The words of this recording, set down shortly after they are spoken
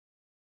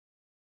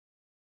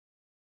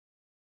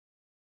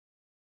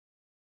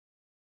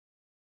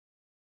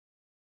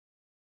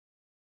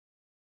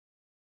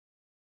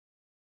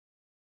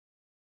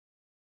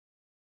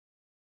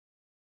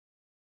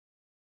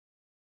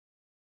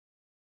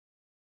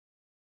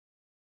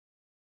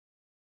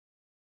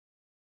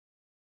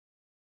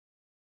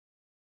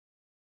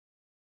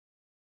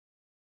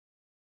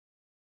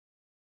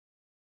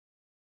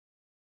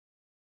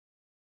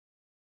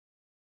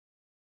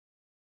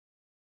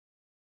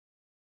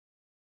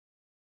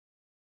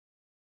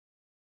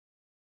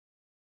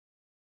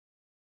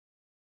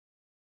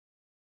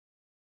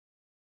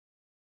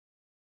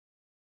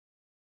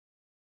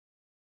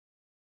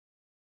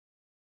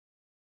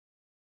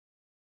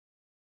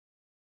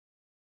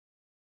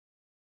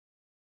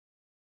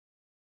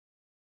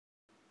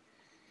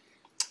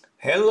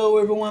Hello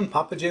everyone,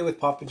 Papajay with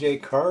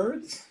Papajay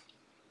Cards.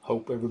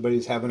 Hope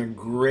everybody's having a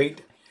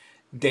great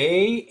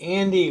day.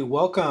 Andy,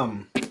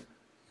 welcome.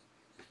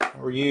 How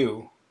are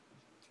you?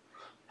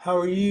 How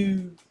are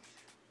you?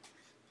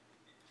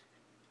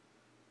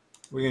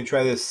 We're going to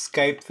try this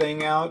Skype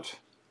thing out.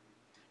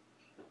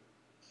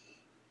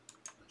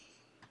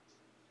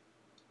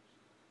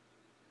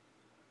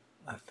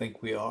 I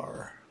think we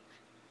are.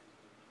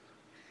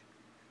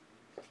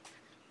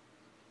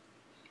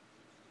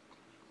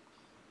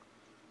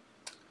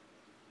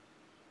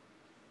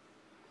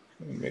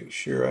 Let me make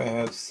sure I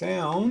have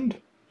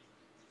sound.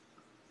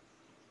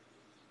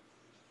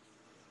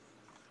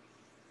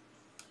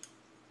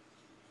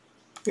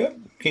 Yep.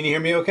 Can you hear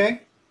me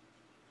okay?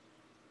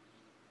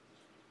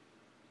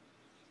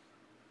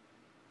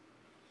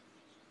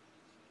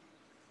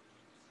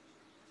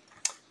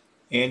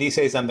 Andy,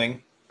 say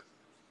something.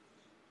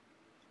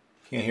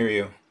 Can't hear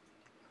you.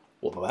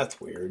 Well, that's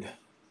weird.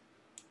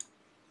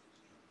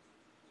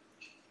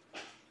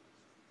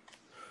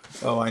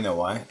 Oh, I know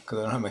why. Because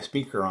I don't have my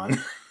speaker on.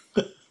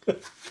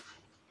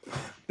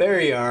 There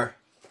you are.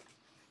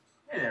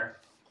 Hey there.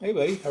 Hey,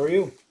 buddy. How are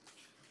you?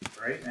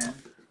 Great, man.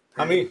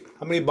 How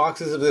many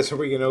boxes of this are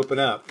we gonna open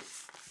up?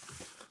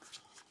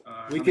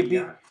 We could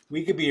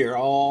be here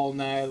all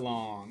night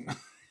long.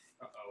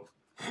 Uh-oh.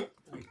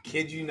 I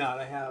kid you not.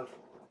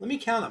 Let me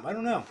count them. I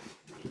don't know.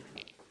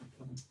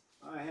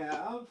 I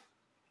have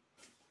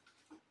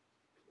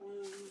 1,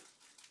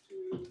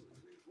 2, 3,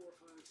 4,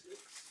 5,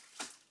 6.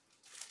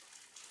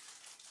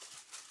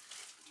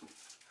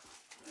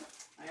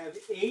 I have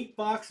 8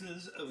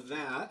 boxes of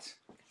that,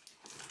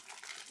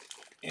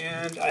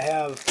 and I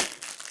have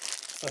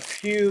a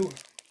few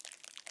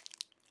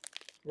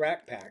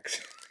rack packs.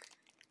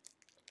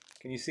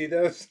 Can you see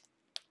those?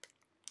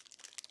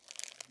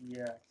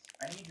 Yes.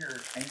 I need your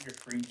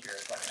screen share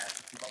so I can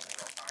actually keep up in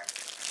real time.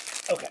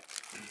 Okay.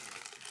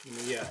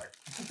 Yeah.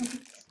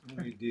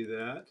 Let me do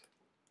that.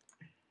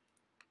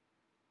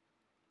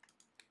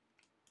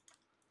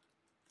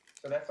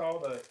 So that's all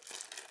the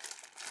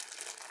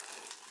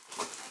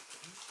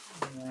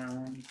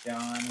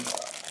done.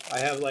 I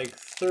have like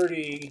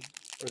 30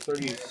 or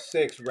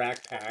 36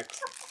 rack packs.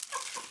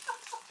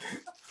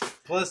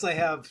 Plus I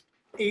have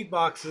 8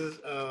 boxes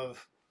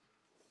of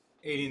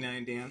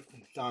 89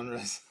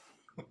 Donruss.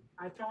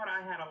 I thought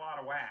I had a lot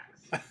of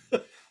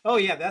wax. Oh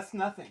yeah, that's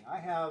nothing. I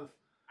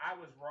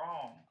was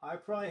wrong. I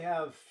probably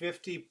have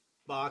 50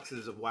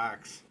 boxes of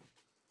wax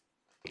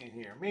in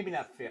here. Maybe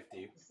not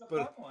 50. It's the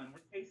fun one.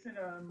 We're tasting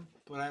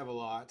But I have a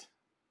lot.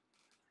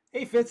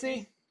 Hey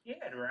Fitzy.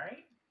 Yeah,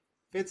 right?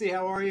 Fitzy,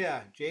 how are you?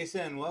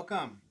 Jason,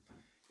 welcome.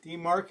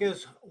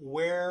 DeMarcus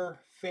Ware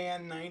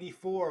Fan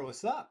 94.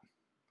 What's up?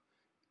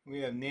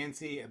 We have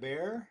Nancy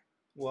Aber.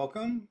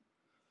 Welcome.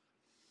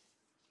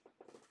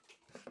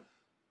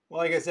 Well,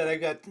 like I said,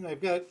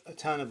 I've got a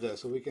ton of this,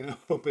 so we can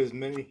open as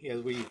many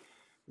as we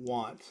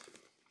want.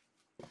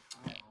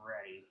 I'm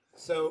ready.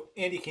 So,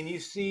 Andy, can you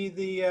see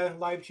the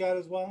live chat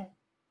as well?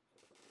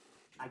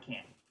 I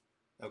can.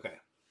 Okay.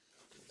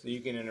 So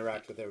you can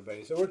interact with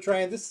everybody. So we're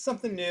trying. This is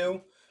something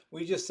new.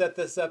 We just set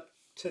this up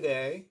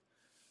today.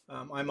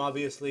 I'm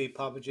obviously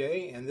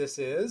Papajay, and this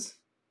is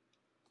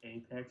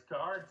Apex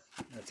Cards.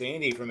 That's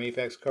Andy from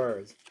Apex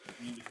Cards.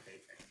 Andy's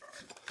Apex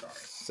Cards.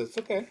 Sorry. So it's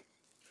okay.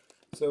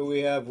 So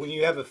we have, when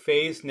you have a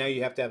face, now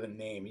you have to have a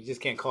name. You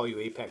just can't call you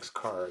Apex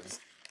Cards.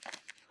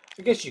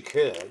 I guess you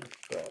could,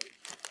 but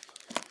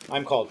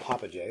I'm called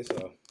Papajay,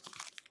 so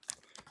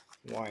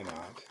why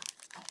not?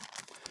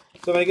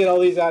 So I'm going to get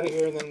all these out of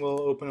here, and then we'll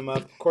open them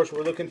up. Of course,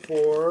 we're looking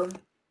for,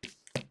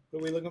 what are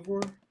we looking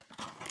for?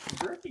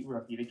 Griffey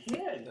rookie, the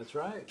kid. That's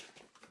right.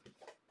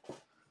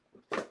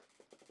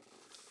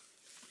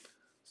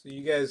 So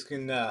you guys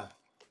can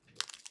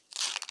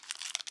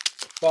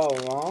follow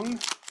along.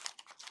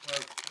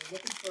 We're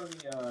looking for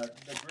the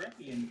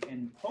Griffey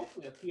and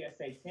hopefully a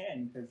PSA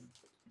 10 because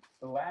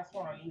the last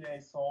one on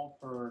eBay sold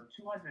for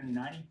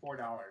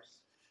 $294.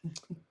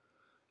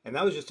 And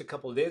that was just a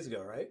couple of days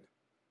ago, right?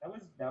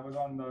 That was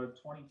on the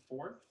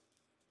 24th.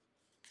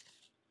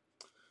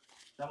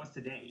 That was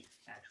today,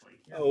 actually.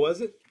 Yeah. Oh,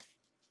 was it?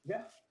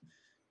 Yeah.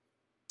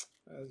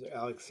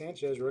 Alex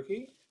Sanchez,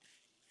 rookie.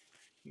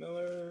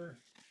 Miller.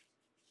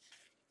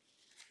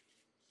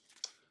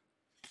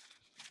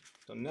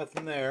 So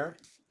nothing there.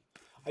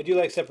 I do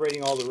like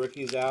separating all the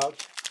rookies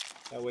out.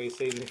 That way it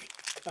saves me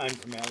time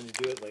from having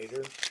to do it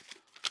later.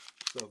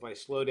 So if I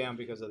slow down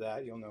because of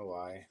that, you'll know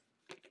why.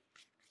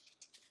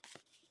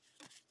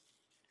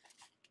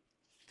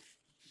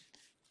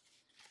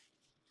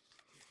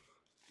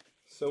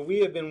 So we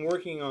have been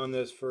working on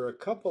this for a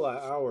couple of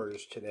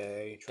hours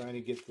today, trying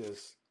to get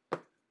this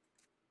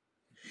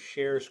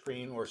share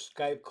screen or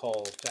Skype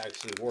call to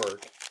actually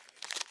work.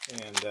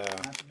 And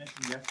not to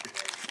mention yesterday.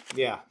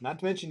 Yeah, not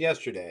to mention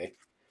yesterday.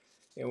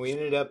 And we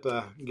ended up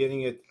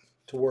getting it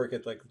to work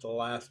at like the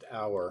last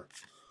hour.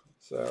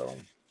 So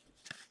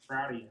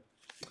Proud of you.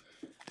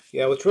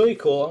 Yeah, what's really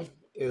cool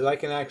is I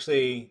can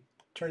actually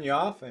turn you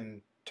off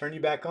and turn you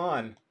back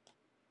on.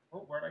 Oh,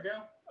 where'd I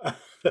go?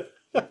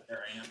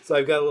 There I So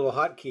I've got a little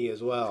hotkey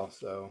as well.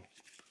 So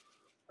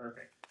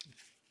Perfect.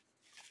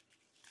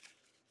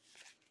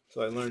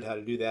 I learned how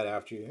to do that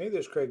after you. Hey,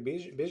 there's Craig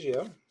Biggio.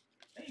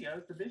 There you go.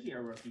 It's the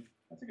Biggio rookie.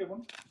 That's a good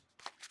one.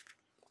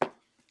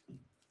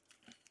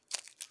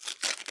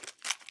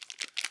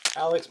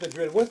 Alex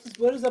Madrid.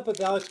 What is up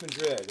with Alex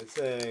Madrid? It's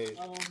a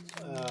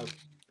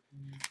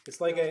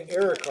it's like an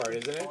error card,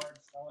 isn't it?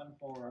 Selling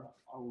for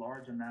a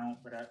large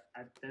amount, but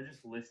they're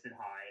just listed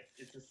high.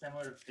 It's a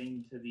similar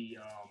thing to the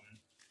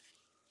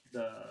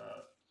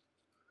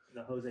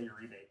Jose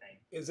Uribe thing.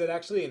 Is it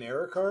actually an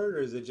error card, or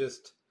is it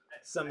just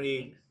somebody?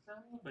 I think so,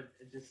 but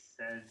it just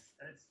says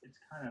it's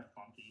kind of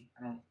funky.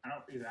 I don't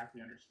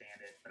exactly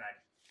understand it, but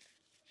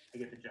I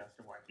get the gist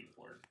of why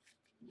people are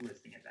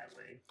listing it that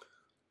way.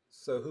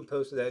 So who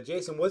posted that?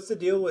 Jason, what's the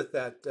deal with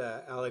that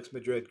Alex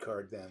Madrid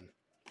card then?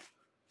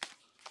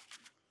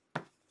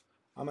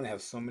 I'm going to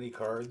have so many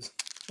cards.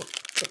 I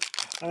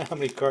don't know how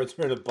many cards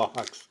are in a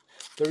box.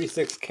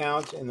 36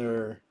 count, and there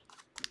are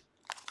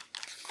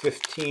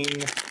 15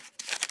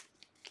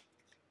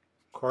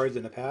 cards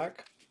in a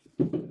pack.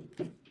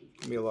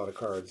 It'll be a lot of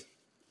cards.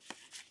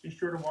 Be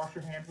sure to wash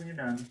your hands when you're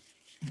done.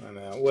 I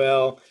know.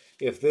 Well,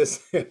 if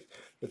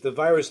the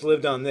virus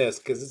lived on this,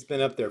 because it's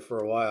been up there for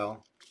a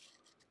while,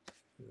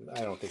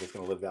 I don't think it's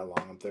going to live that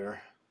long up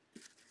there.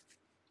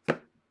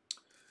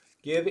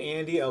 Give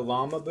Andy a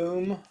llama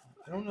boom.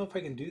 I don't know if I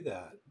can do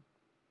that.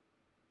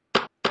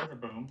 There's a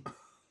boom.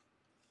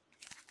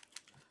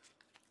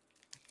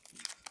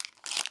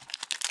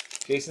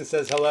 Jason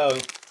says hello.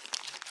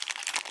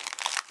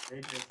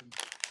 Hey, Jason.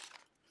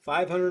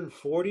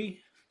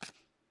 540.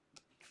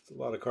 That's a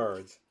lot of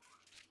cards.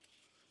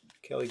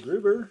 Kelly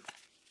Gruber.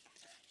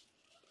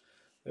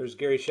 There's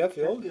Gary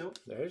Sheffield.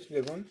 There's a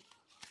good one.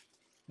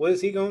 What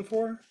is he going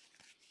for?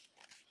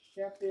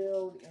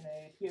 Sheffield in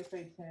a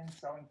PSA 10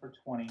 selling for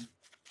 20.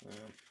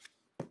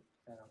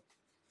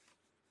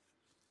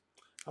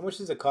 How much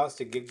does it cost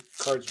to get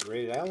cards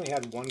graded? I only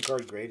had one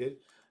card graded.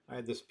 I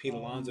had this Pete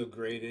Alonso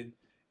graded,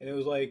 and it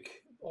was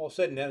like all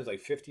said and done, it was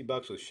like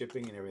 $50 with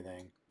shipping and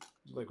everything.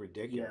 It was like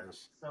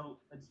ridiculous. Yeah. So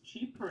it's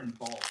cheaper in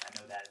bulk.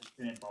 I know that it's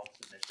been in bulk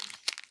submissions.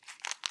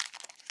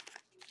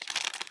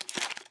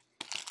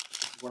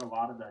 What a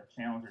lot of the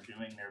channels are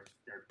doing, they're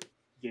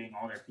getting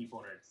all their people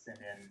to send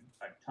in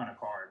a ton of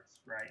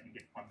cards, right, and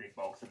get one big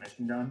bulk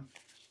submission done,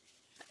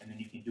 and then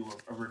you can do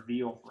a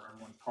reveal for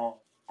everyone's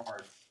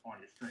cards on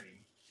your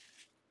stream.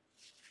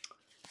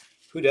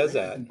 Who does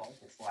that?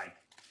 It's like,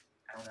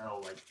 I don't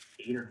know, like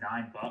 $8 or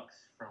 $9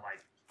 for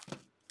like,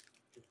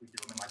 if we do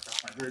them in like the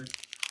hundreds.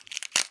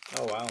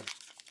 Oh wow!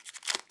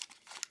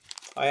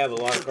 I have a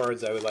lot of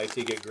cards I would like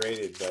to get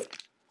graded, but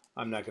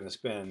I'm not going to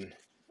spend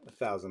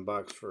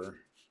 $1,000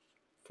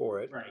 for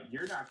it. Right,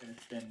 you're not going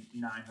to spend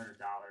 $900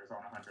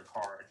 on 100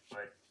 cards,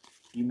 but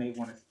you may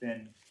want to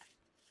spend,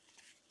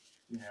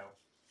 you know,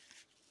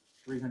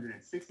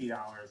 $360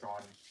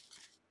 on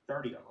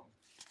 30 of them,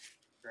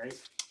 right?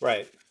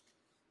 Right.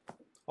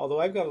 Although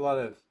I've got a lot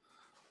of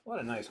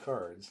nice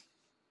cards.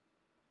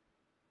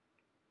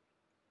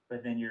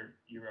 But then you're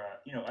you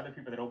know, other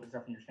people that open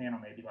stuff on your channel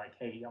may be like,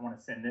 hey, I want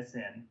to send this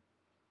in,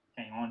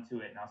 hang on to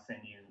it, and I'll send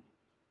you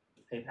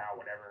PayPal,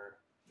 whatever,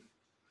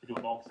 to do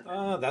a bulk submission.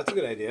 Oh, that's a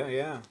good idea.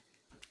 Yeah.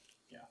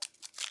 Yeah.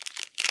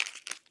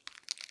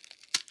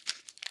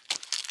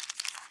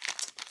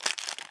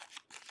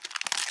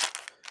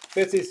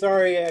 Fitzy,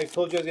 sorry, I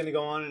told you I was going to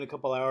go on in a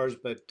couple hours,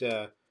 but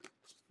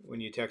when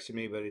you texted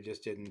me, but it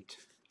just didn't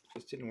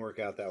work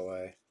out that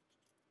way.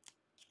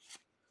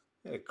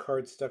 I had a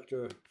card stuck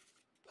to a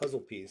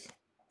puzzle piece.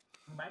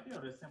 You might be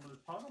able to assemble this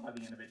puzzle by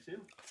the end of it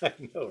too. I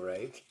know,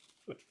 right?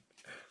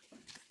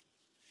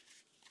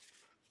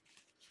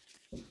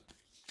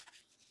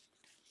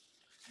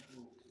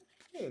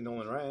 Hey,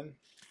 Nolan Ryan.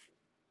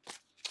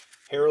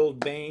 Harold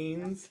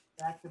Baines.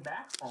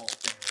 Back-to-back Hall of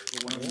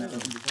Famers. One of them that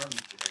doesn't deserve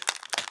it today.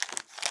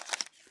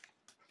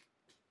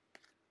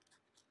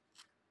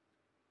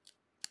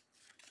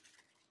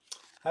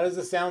 How does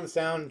the sound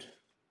sound?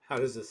 How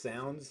does the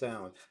sound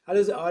sound? How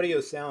does the audio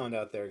sound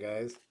out there,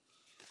 guys?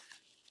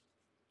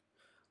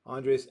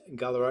 Andres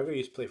Galarraga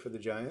used to play for the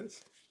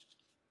Giants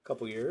a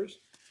couple years.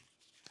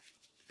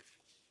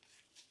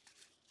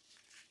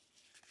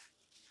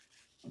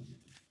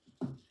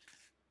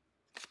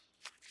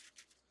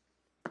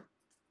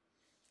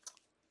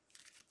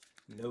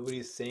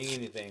 Nobody's saying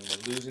anything.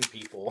 We're losing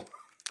people.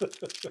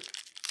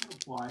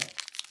 Why?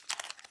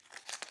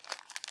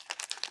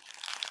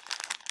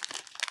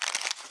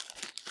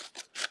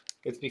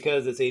 It's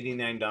because it's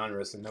 89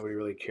 Donruss and nobody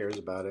really cares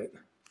about it.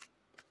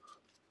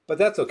 But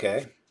that's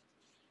okay.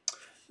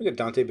 Look at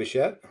Dante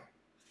Bichette.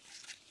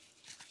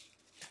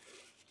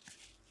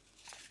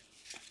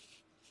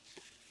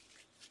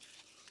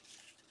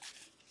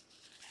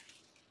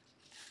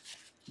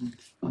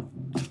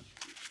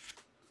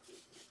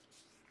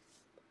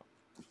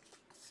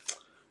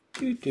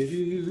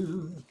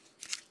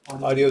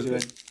 Audio's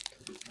good.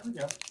 There we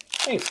go.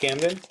 Thanks,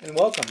 Camden, and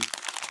welcome.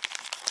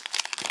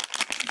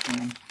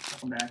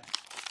 Welcome back.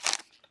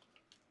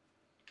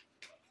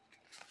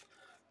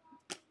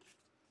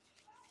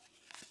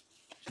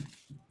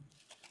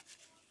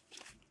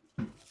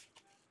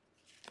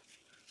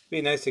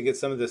 Be nice to get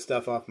some of this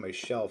stuff off my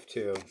shelf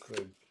too.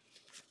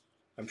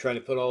 I'm trying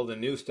to put all the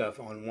new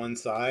stuff on one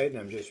side, and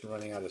I'm just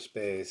running out of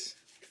space.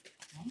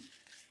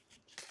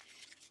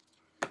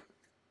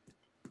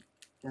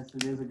 Guess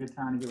it is a good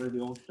time to get rid of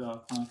the old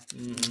stuff, huh?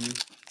 Mm-hmm.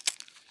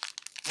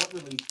 What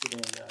released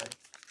today?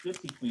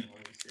 Gypsy Queen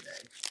released today.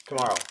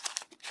 Tomorrow.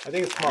 I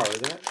think it's tomorrow,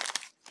 isn't it?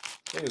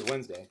 I think it's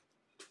Wednesday.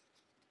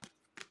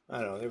 I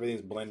don't know.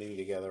 Everything's blending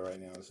together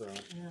right now, so.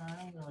 Yeah,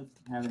 I don't really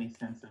have any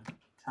sense of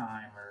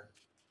time or.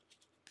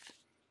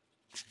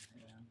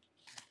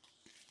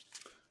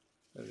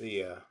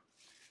 Yeah.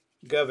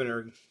 The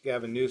governor,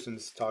 Gavin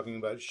Newsom's talking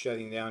about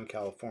shutting down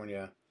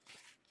California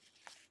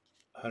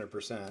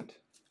 100%,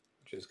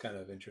 which is kind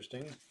of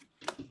interesting.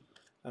 I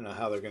don't know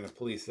how they're going to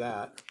police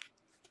that.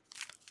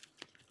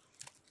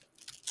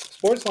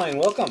 Sportsline,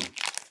 welcome.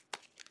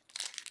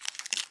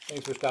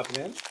 Thanks for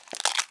stopping in.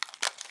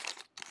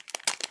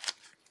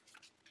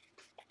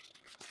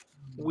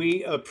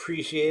 We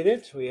appreciate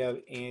it. We have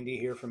Andy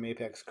here from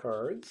Apex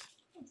Cards.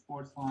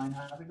 Sportsline,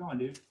 how's it going,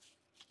 dude?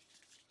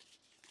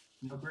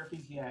 No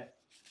Griffeys yet.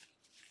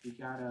 We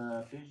got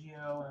a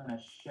Biggio and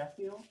a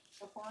Sheffield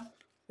so far.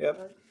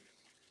 Yep.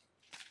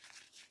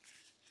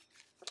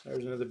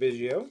 There's another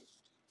Biggio.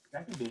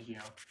 Second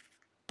Biggio.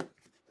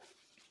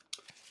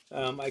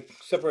 I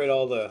separate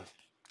all the.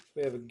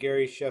 We have a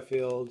Gary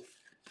Sheffield,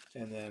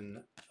 and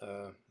then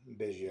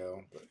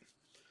Biggio. But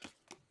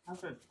how's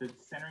the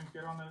centering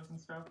good on those and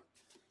stuff?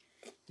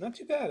 Not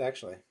too bad,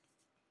 actually.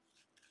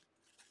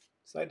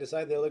 Side to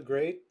side, they look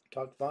great.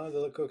 Top to bottom, they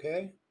look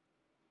okay.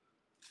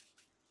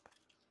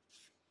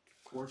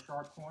 4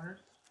 sharp corners.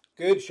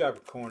 Good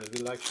sharp corners. We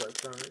like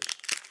sharp corners.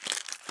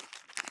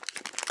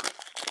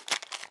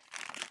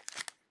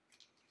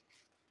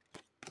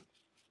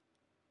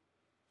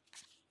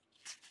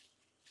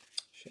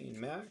 Shane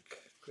Mack,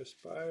 Chris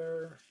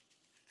Byer.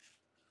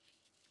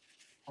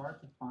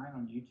 Hard to find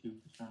on YouTube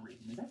for some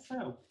reason. Is that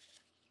so?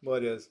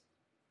 What is?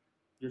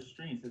 Your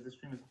stream says the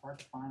stream is hard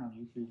to find on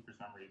YouTube for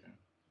some reason.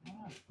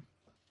 Oh.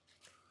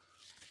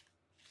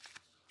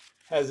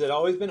 Has it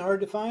always been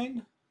hard to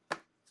find?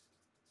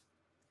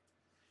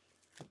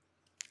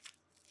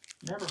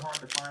 Never hard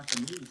to find for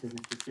me because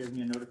it just gives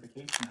me a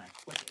notification and I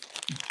click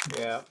it.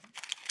 Yeah.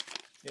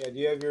 Yeah, do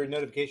you have your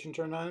notification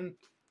turned on,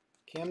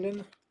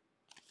 Camden?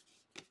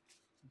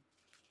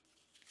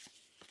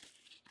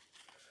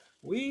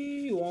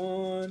 We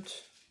want...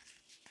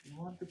 You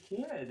want the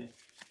kid.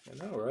 I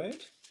know,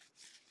 right?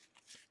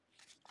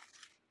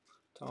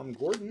 Tom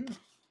Gordon.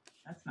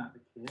 That's not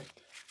the kid.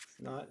 It's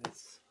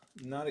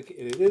not a kid.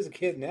 It is a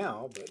kid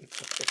now, but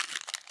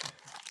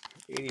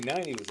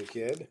 89 he was a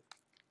kid.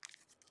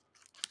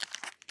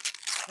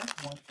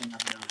 That's one thing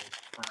I've noticed,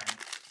 Frank.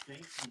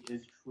 Jason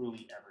is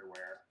truly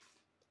everywhere.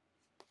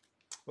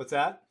 What's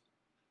that?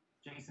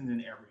 Jason's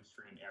in every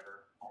stream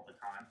ever, all the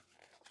time.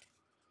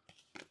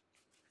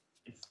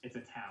 It's a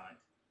talent.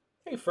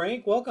 Hey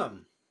Frank,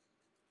 welcome.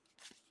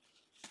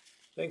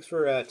 Thanks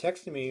for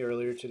texting me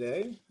earlier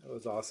today. That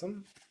was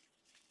awesome.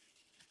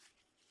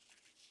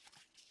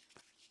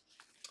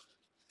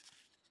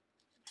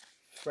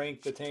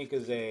 Frank the Tank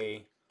is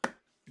a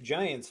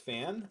Giants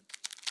fan.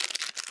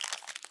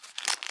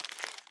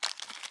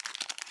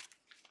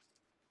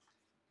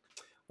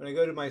 When I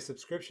go to my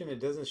subscription,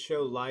 it doesn't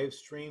show live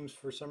streams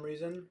for some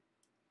reason.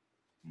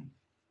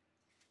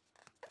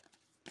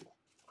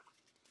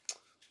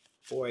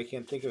 Boy, I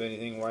can't think of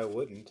anything why I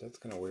wouldn't. That's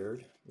kind of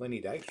weird.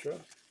 Lenny Dykstra.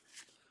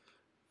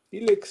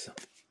 Felix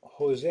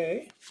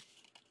Jose.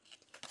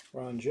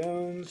 Ron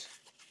Jones.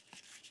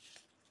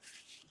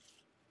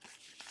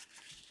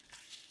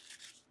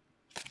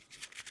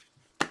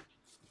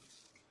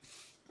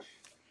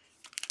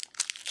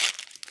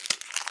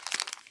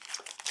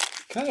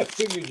 Kind of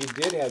figured you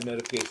did have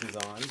notifications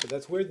on, but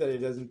that's weird that it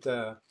doesn't,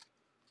 when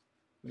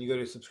you go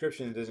to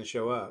subscription, it doesn't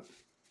show up.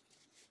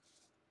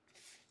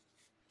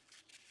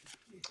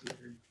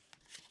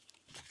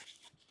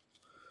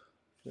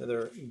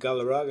 Another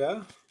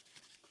Galarraga.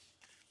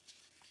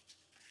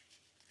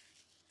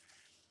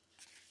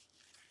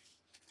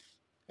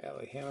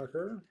 Ali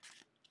Hammaker.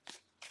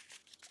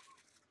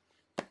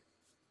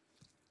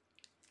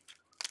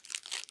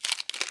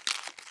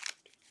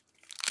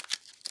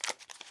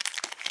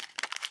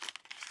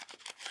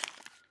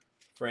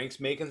 Frank's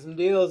making some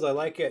deals. I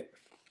like it.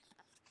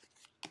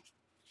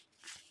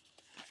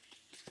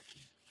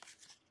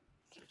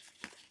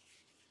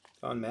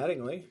 On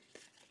Mattingly.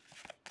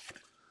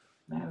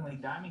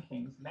 Mattingly, Diamond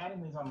Kings.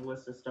 Mattingly's on the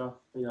list of stuff.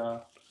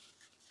 The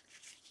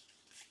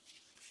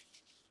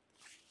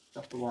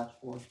stuff to watch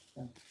for.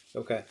 Yeah.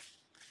 Okay.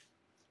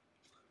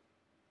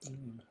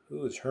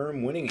 Who is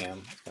Herm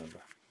Winningham? Kind of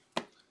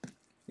a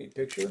neat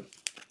picture.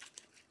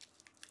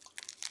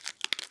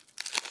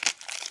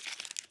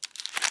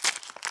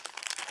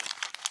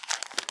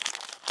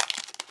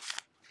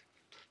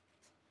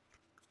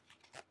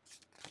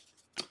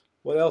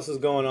 What else is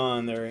going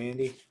on there,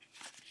 Andy?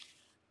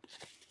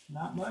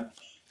 Not much.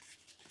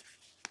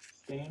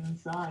 Staying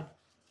inside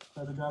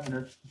for the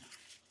governor.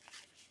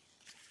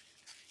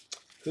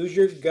 Who's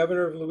your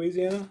governor of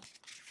Louisiana?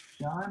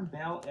 John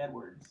Bell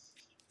Edwards.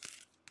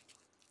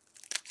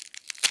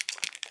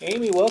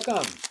 Amy,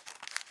 welcome.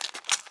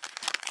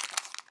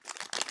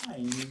 Hi,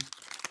 Amy.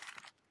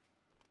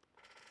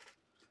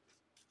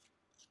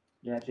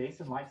 Yeah,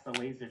 Jason likes the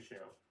laser show.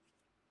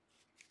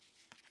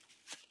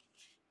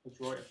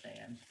 Detroit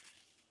fan.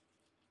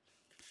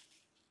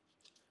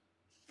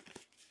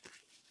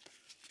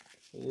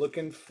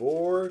 Looking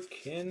for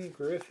Ken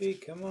Griffey.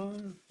 Come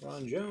on.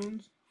 Ron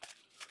Jones.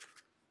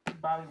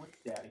 Bobby Witt's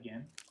dad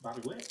again.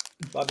 Bobby Witt.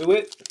 Bobby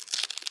Witt.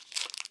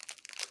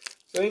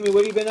 So, Amy,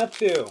 what have you been up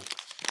to?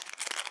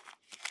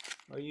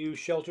 Are you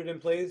sheltered in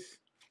place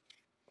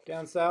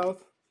down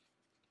south?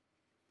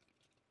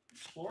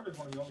 Florida's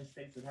one of the only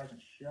states that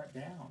hasn't shut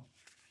down.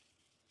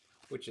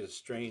 Which is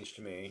strange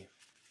to me.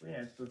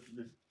 Yeah, it's the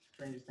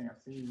strangest thing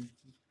I've seen.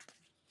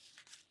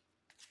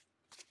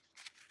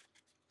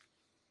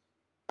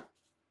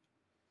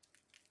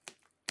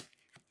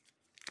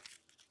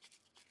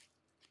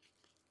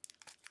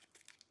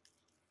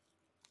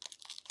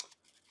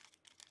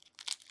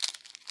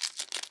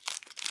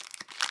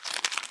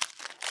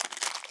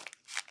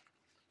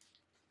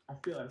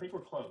 I think we're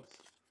close.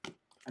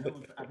 I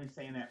know I've been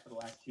saying that for the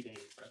last 2 days,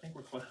 but I think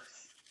we're close.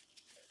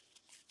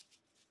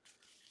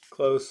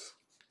 Close.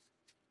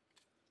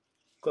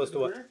 Close to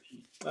what?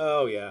 Griffey.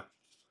 Oh, yeah.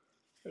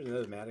 There's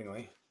another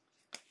Mattingly.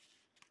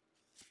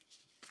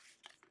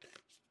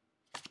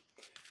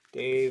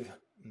 Dave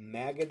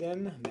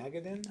Magadan.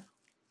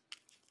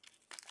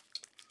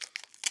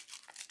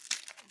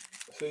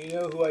 So you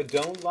know who I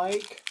don't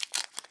like?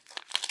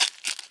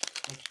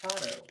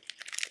 Machado.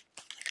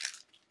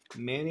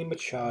 Manny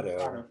Machado.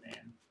 Machado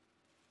fan.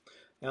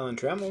 Alan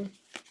Trammell.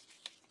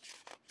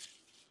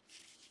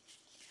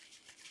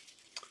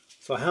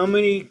 So how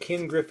many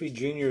Ken Griffey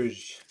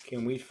Juniors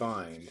can we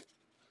find?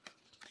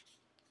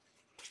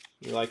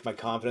 You like my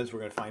confidence? We're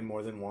going to find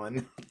more than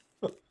one.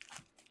 There's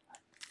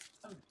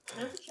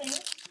a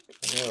chance.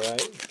 All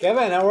right.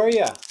 Kevin, how are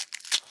you?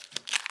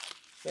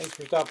 Thanks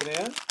for stopping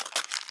in.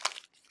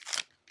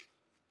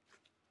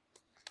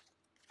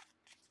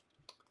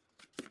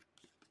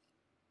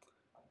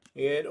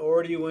 It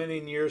already went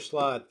in your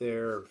slot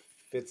there,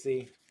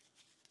 Fitzy.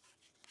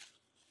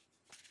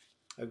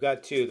 I've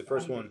got two. The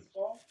first one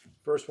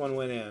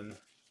went in.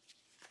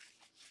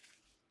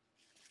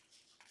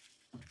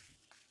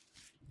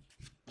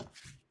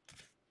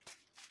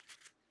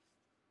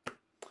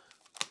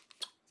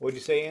 What'd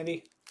you say,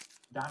 Andy?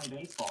 Donnie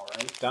Baseball,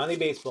 right? Donnie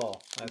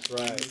Baseball. That's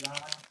right.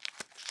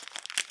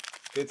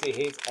 Fitzy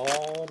hates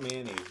all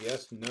Mannies.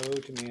 Yes, no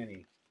to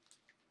Manny.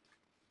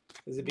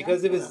 Is it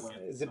because of his?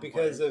 Is it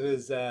because of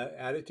his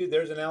attitude?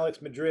 There's an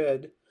Alex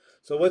Madrid.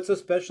 So what's so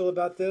special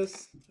about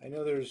this? I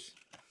know there's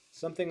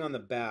something on the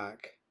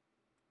back,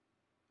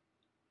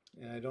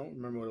 and I don't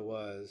remember what it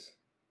was.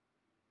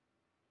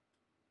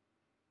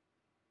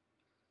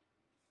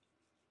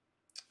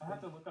 I'll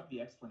have to look up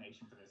the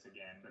explanation for this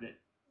again, but it.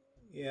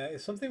 Yeah,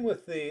 it's something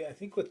with the. I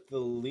think with the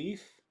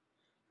leaf,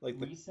 like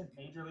the recent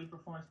major league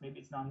performance. Maybe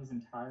it's not his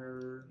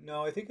entire.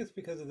 No, I think it's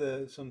because of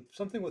the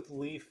something with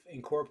Leaf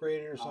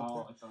Incorporated or something.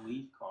 Oh, it's a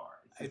Leaf card.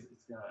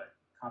 It's got a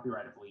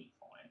copyright of Leaf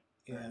on it.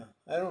 Yeah,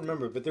 I don't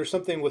remember, but there's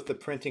something with the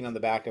printing on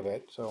the back of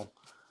it, so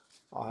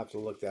I'll have to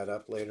look that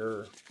up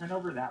later. Turn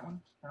over that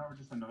one. Turn over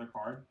just another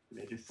card. Do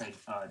they just say do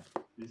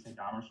they say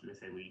Donruss or do they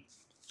say Leaf?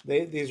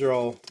 They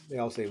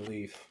all say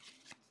Leaf.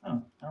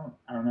 Oh,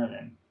 I don't know then.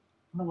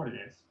 I don't know what it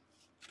is.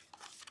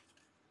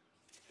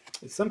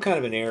 It's some kind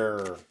of an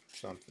error or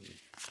something.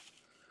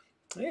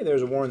 Hey,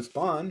 there's a Warren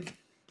Spahn.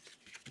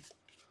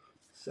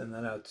 Send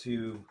that out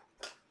to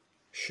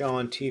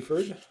Sean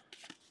Tieford.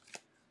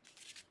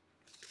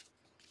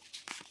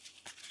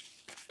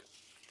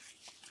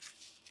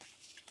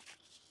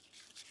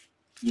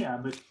 Yeah,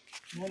 but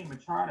Manny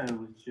Machado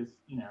was just,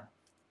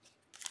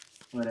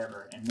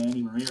 whatever. And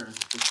Manny Ramirez is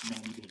just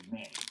Manny being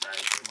Manny, right?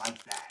 They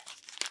like that.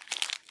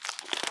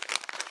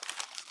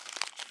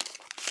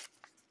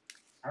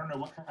 I don't know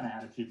what kind of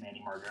attitude Manny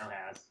Margot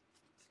has.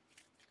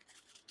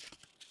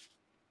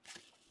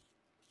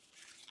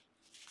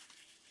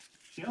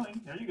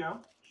 Schilling, there you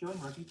go.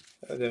 Schilling rookie.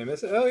 Oh, did I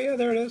miss it? Oh, yeah,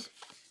 there it is.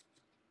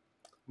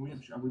 We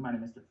might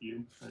have missed a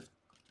few, but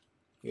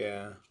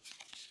yeah.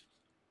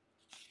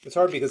 It's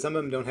hard because some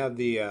of them don't have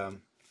the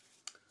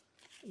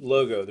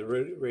logo, the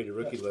rated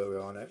rookie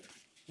logo on it.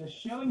 The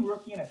Schilling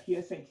rookie and a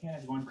PSA 10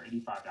 is going for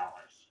 $85,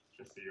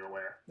 just so you're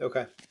aware.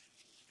 Okay.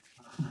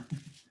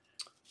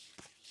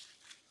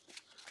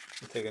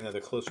 We'll take another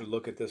closer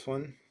look at this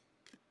one.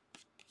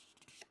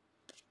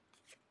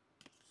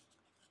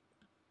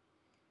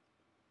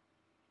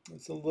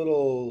 It's a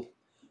little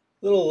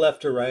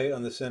left to right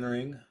on the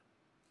centering.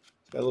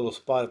 It's got a little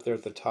spot up there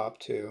at the top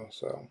too,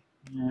 so.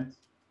 Yeah, it's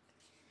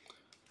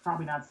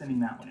probably not sending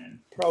that one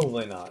in.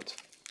 Probably not.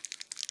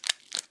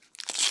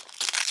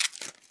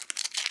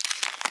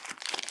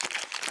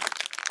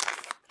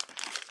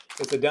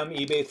 It's a dumb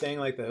eBay thing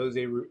like the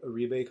Jose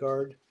Uribe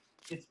card.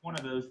 It's one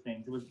of those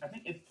things. I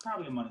think it's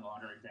probably a money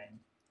laundering thing.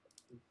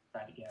 If I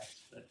had to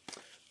guess, but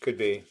could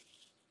be.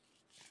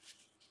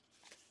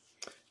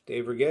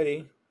 Dave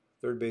Rigetti,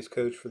 third base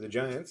coach for the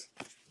Giants.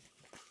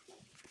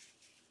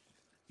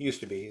 Used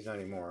to be. He's not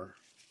anymore.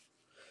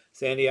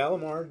 Sandy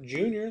Alomar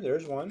Jr.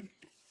 There's one.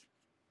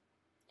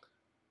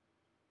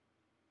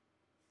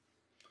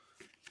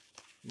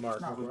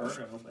 Mark. Not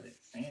Roberto, but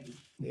it's Sandy.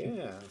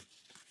 Yeah.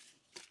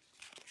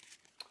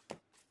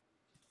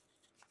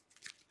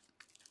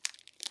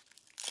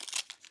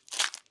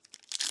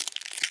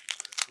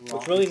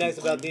 What's really nice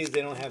about these,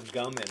 they don't have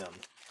gum in them.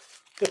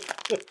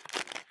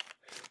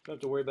 Don't have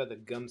to worry about the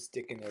gum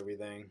sticking and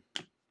everything.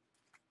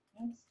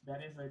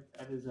 That is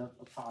a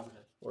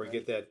positive. Or right?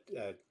 Get that,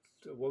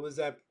 what was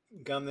that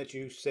gum that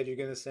you said you're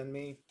going to send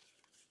me?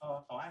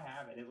 Oh, I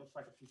have it. It looks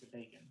like a piece of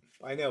bacon.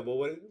 I know, but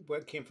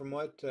what came from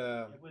what?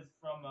 It was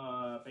from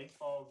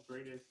Baseball's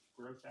Greatest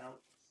Gross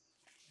Outs.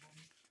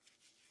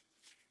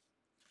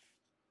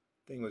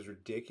 Thing was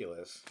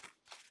ridiculous.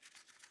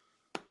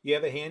 You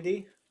have it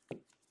handy?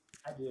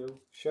 I do.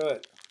 Show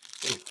it.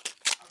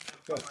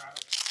 Go.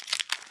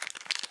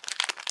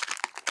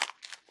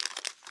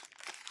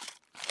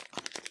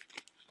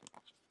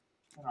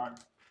 Hold on.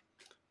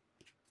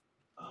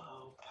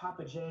 Oh,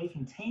 Papajay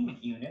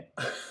Containment Unit.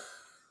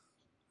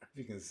 If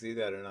you can see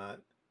that or not.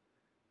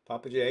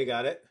 Papajay,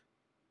 got it.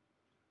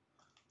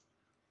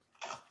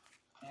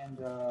 And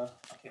okay,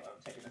 well,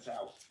 I'm taking this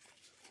out.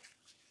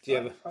 Do you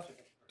have a? Do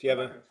you have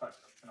a? I'm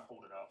gonna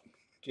hold it up.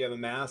 Do you have a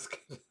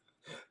mask?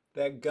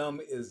 That gum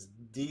is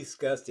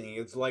disgusting.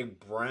 It's like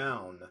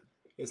brown.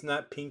 It's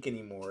not pink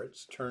anymore.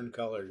 It's turned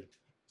colored.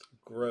 It's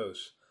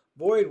gross.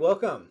 Boyd,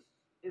 welcome.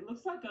 It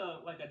looks like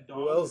a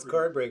dog. Wells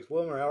Card Breaks.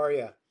 Wilmer, how are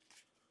you?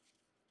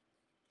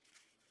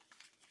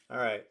 All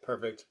right,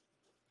 perfect.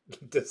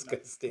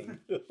 Disgusting.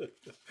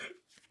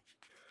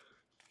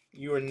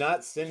 You are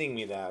not sending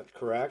me that,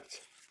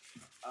 correct?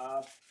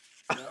 No.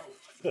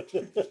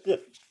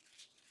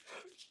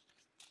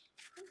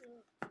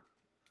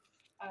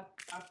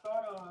 I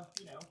thought,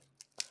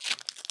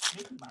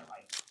 making my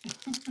life.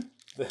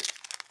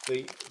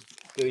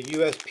 the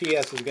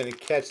USPS is going to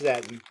catch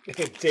that and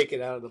take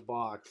it out of the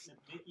box.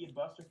 Mickey and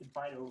Buster can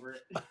fight over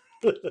it.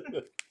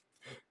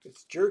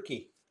 It's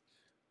jerky.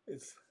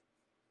 It's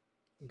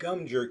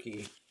gum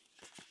jerky.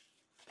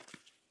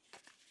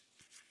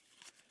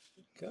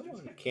 Come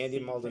on, Candy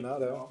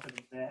Maldonado.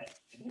 And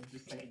him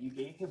just saying, you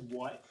gave him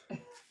what?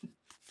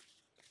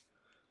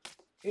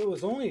 It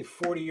was only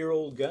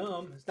 40-year-old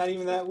gum. It's not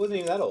even that. Wasn't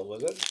even that old,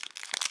 was it?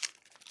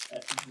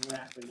 That's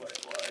exactly what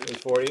it was. It was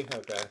 40.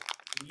 Okay.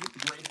 Leaf's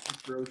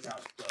Greatest Gross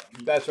Outs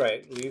gum. That's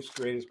right. Leaf's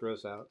Greatest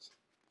Gross Outs.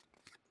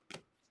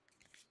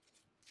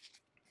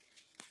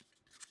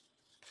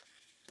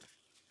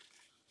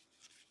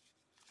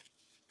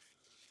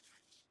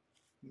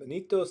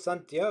 Benito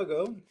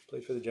Santiago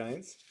played for the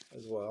Giants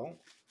as well.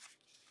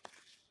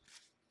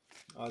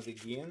 Ozzie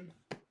Guillen.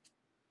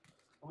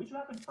 Are we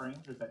dropping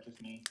frames, or is that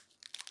just me?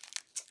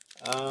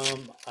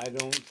 I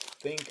don't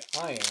think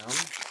I am.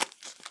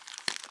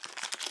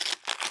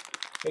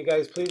 Hey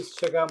guys, please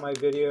check out my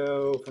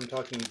video from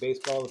Talking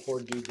Baseball. The poor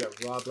dude got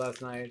robbed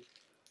last night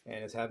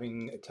and is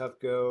having a tough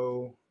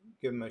go.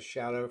 Give him a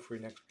shout out for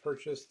your next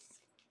purchase.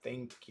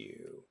 Thank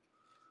you.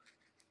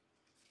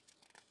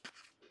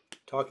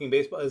 Talking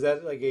Baseball, is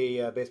that like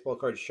a baseball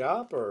card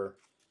shop or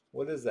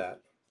what is that?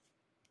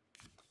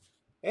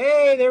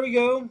 Hey, there we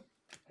go.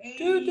 Hey,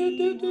 Check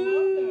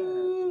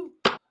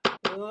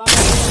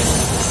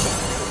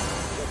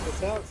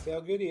this out. See how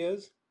good he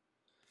is.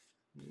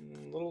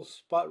 Little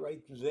spot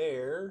right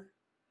there.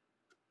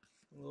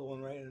 A little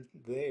one right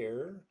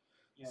there.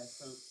 Yeah.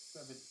 So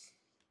the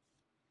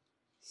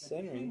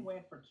centering 10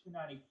 went for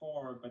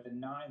 $294, but the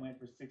 9 went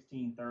for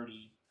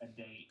 $16.30 a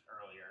day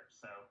earlier.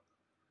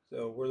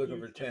 So we're looking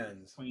for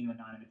 10s. Between the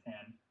 9 and the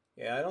 10.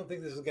 Yeah, I don't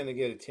think this is going to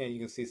get a 10. You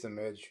can see some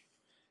edge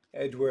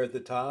wear at the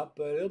top,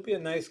 but it'll be a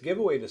nice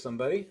giveaway to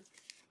somebody.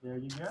 There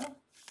you go.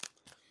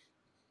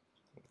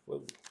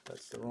 Whoa,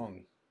 that's the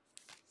wrong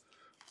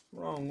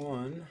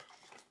one.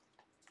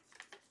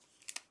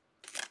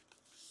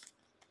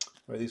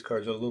 Or these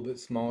cards are a little bit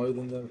smaller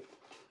than the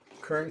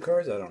current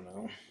cards? I don't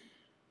know.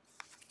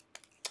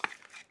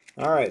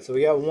 All right, so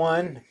we got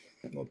one.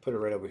 We'll put it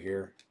right over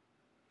here.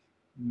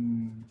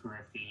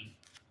 Griffey.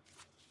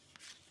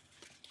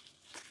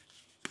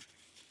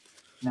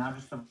 Now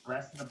just the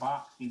rest of the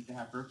box needs to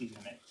have Griffey's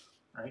in it,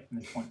 right? From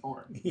this point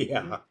forward.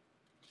 Yeah.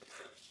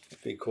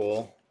 That'd be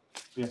cool.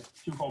 We have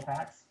 2 whole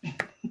packs.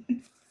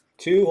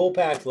 2 whole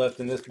packs left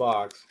in this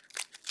box.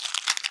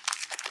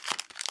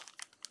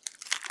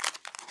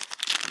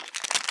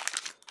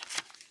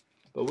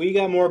 But we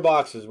got more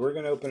boxes. We're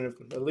going to open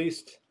at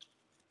least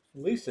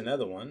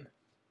another one.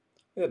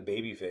 Look at that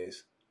baby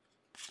face.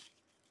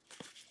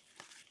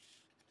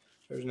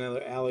 There's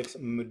another Alex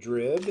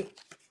Madrid.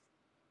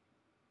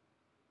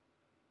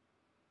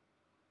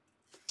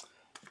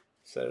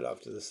 Set it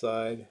off to the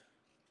side.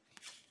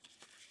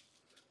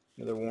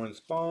 Another Warren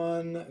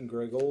Spahn,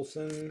 Greg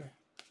Olson.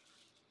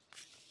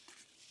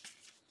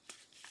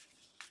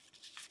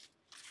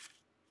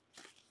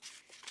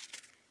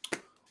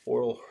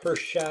 Oral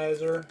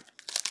Hershiser.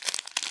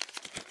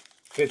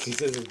 Fitzy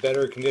says it's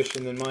better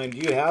condition than mine. Do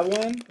you have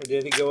one? Or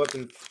did it go up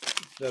in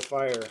the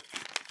fire.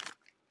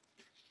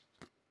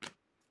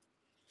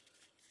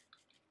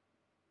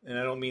 And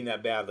I don't mean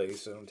that badly,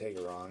 so don't take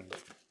it wrong. But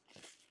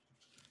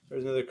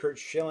there's another Kurt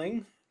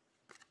Schilling.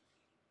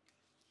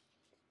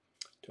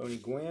 Tony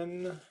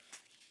Gwynn.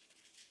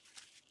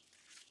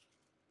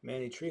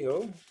 Manny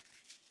Trejo.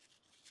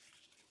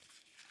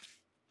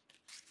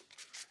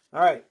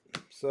 All right,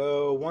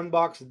 so one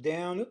box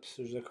down. Oops,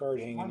 there's a card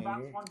hanging One in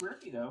box, here. one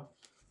Griffey though.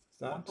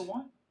 It's not 1 for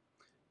 1.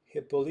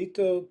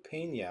 Hipólito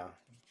Peña.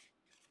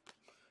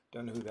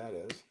 Don't know who that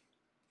is.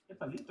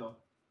 Hipólito.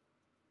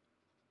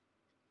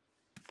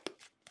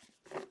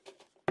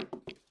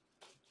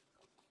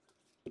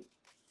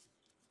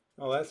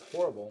 Oh, that's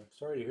horrible.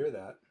 Sorry to hear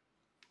that.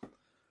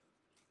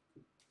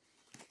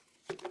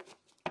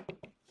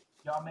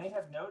 Y'all may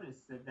have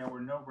noticed that there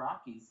were no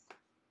Rockies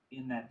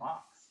in that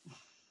box.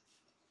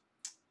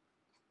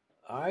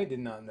 I did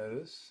not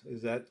notice.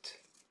 Is that...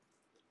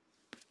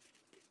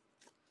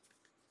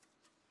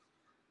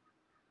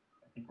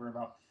 I think we're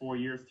about 4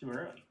 years too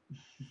early.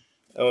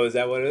 Oh, is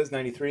that what it is?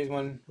 93 is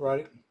when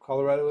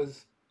Colorado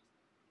was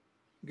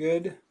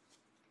good?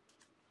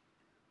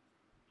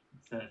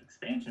 It's an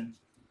expansion.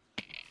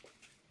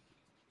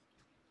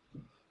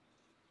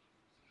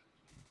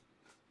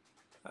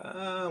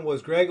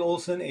 Was Greg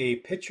Olson a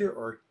pitcher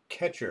or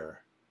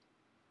catcher?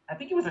 I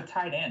think it was a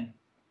tight end.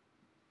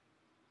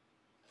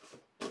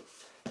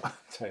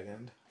 Tight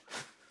end.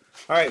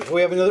 All right,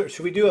 we have another.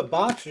 Should we do a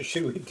box or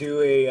should we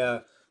do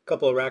a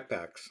couple of rack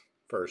packs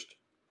first?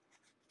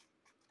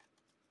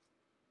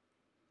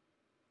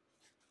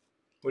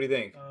 What do you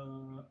think?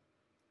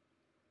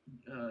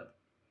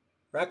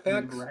 Rack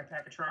packs? Rack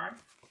pack a try?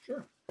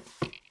 Sure.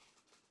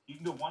 You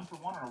can go 1 for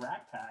 1 on a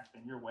rack pack,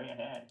 then you're way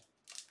ahead.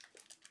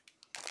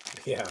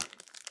 Yeah.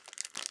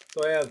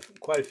 So I have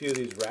quite a few of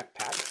these rack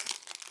packs.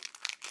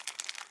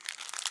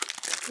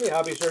 Hey,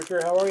 Hobby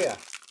Searcher, how are you?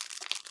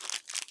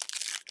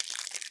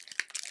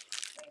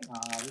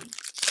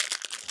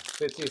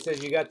 Fitzy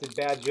says you got the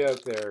bad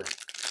joke there,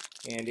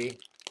 Andy.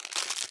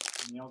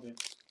 Nailed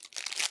it.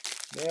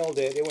 Nailed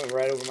it. It went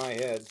right over my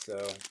head,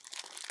 so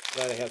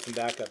glad I have some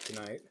backup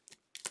tonight.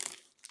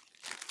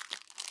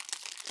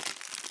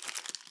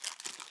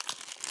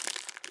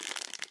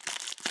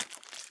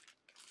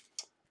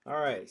 All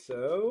right,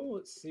 so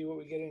let's see what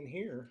we get in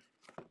here.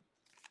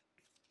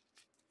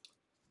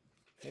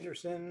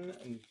 Henderson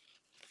and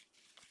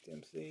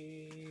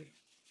Dempsey.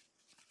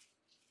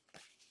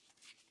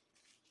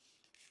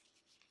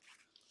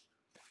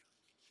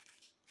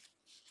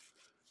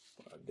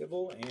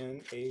 Dibble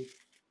and a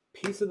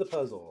piece of the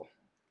puzzle.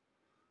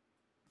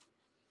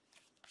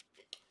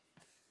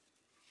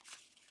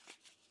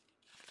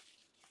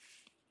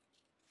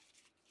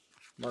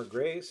 Mark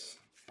Grace,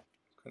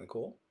 kind of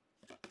cool.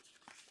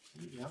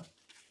 There you go.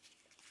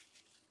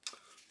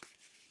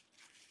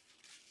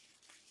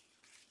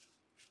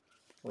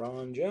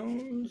 Ron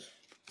Jones.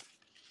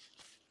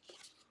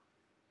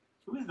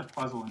 Who is the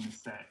puzzle in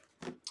this set?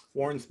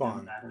 Warren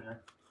Spahn. Matter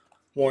there.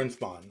 Warren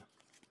Spahn.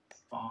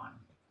 Spawn.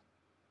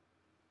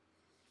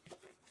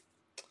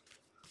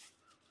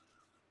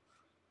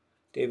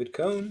 David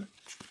Cohn.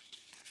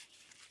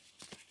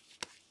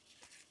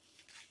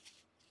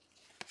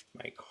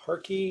 Mike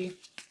Harkey.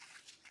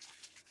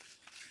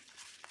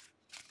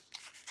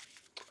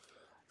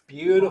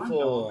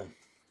 Beautiful.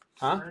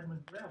 Huh?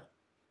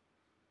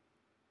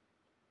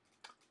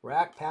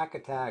 Rack pack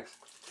attacks.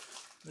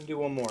 Let me do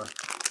one more.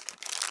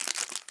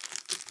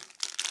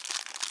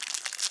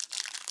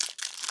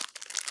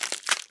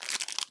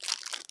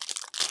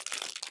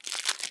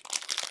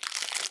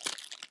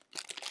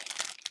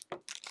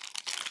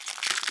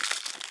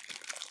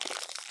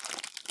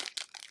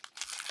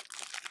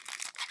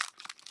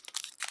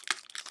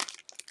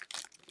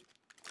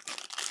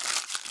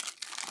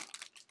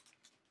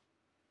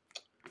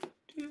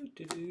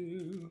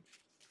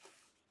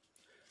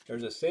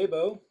 There's a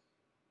Sabo.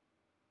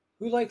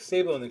 Who likes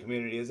Sabo in the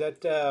community? Is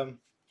that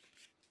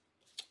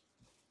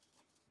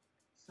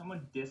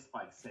Someone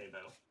dislikes Sabo.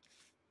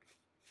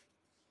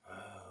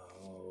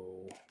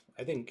 Oh,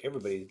 I think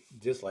everybody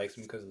dislikes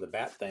him because of the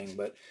bat thing,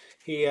 but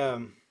he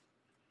was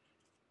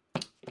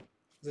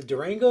it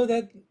Durango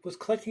that was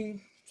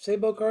collecting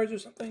Sabo cards or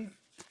something?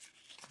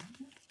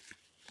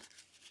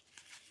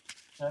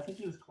 I think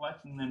he was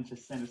collecting them to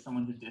send to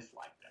someone who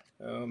disliked them.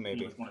 Oh,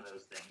 maybe. He was one of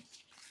those things.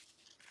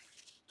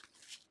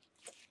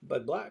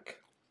 Bud Black.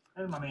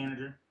 That was my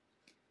manager.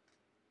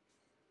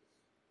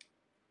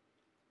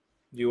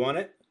 Do you want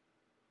it?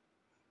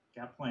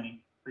 Got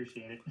plenty.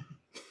 Appreciate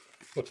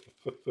it.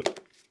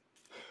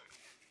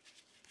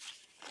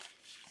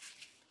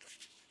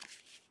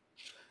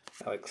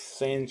 Alex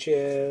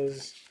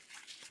Sanchez.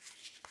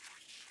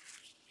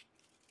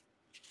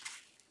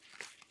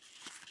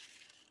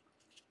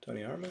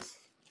 Tony Armas.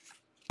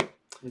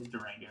 It's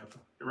Durango.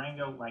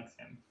 Durango likes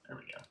him. There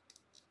we go.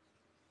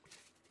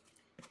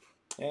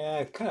 Yeah,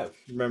 I kind of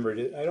remembered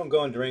it. I don't go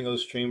on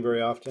Durango's stream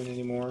very often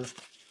anymore.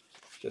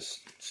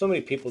 Just so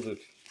many people to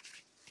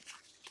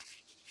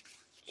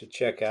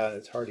check out.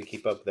 It's hard to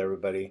keep up with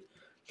everybody.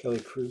 Kelly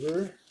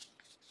Kruger.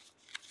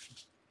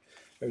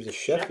 There's a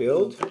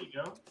Sheffield. There you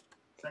go.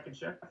 Second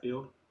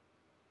Sheffield.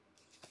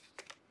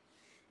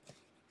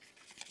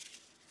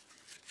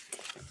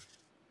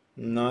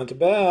 Not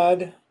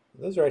bad.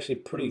 Those are actually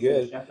pretty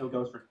good. Sheffield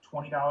goes for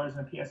 $20 in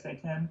a PSA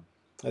 10.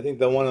 I think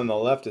the one on the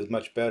left is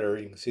much better.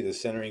 You can see the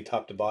centering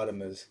top to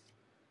bottom is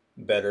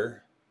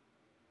better.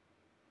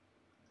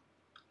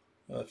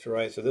 Left to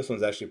right. So this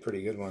one's actually a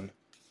pretty good one.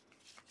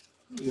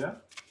 Yeah.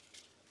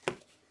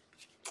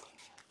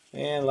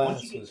 And last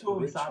once you get two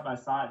of them side by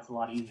side, it's a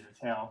lot easier to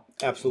tell.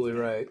 Absolutely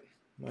right.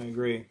 I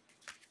agree.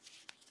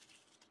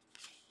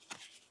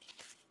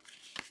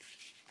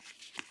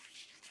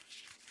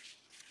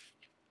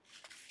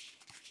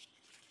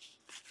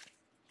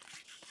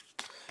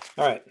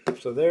 All right,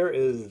 so there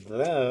is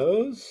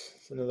those.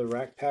 It's another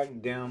rack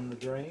pack down the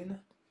drain.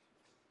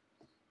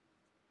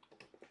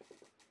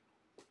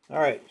 All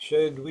right,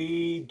 should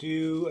we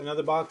do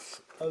another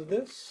box of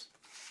this?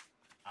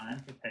 I'm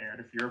prepared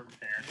if you're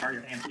prepared. How are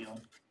your hands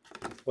feeling?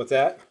 What's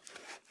that?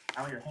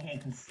 How are your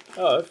hands?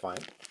 Oh, that's fine.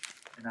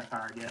 You're not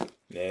tired yet?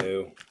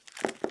 No.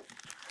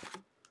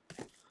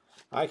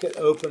 I could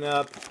open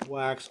up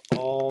wax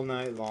all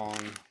night long.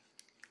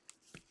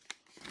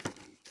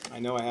 I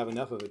know I have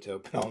enough of it to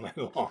open all night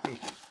long.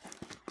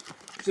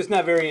 It's just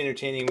not very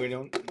entertaining. We're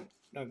not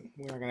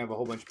gonna have a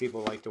whole bunch of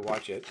people like to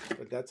watch it,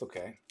 but that's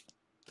okay.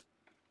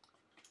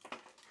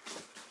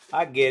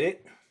 I get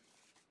it.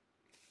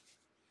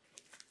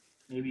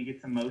 Maybe you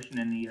get some motion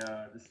in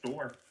the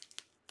store.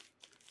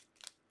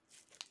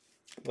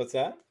 What's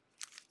that?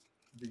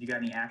 Did you got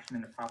any action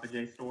in the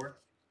Papajay store?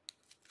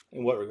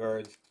 In what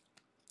regards?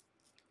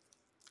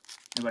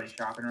 Nobody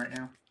shopping right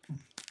now?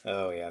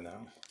 Oh yeah,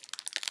 no.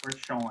 Where's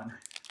Sean?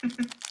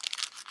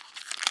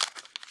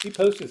 He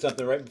posted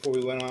something right before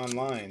we went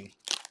online.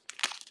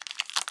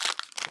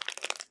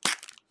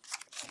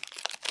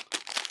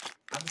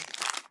 I'm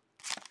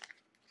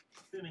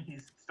assuming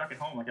he's stuck at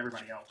home like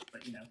everybody else,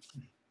 but you know.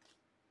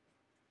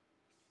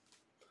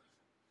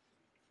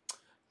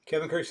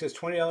 Kevin Kirk says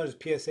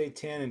 $20 PSA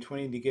 10 and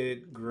 $20 to get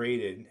it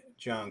graded.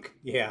 Junk.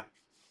 Yeah.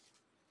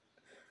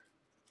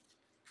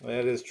 Well,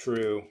 that is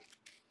true.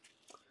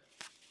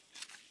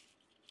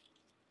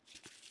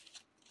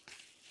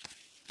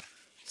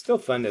 Still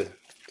fun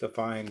to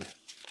find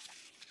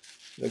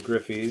the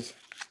Griffeys.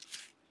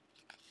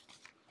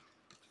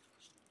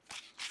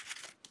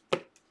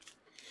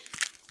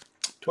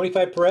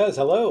 $25 Perez,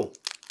 hello.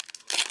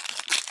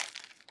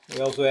 We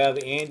also have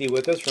Andy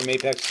with us from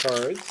Apex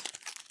Cards.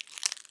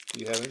 If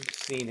you haven't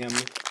seen him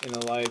in a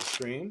live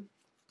stream,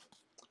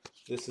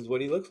 this is what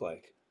he looks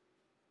like.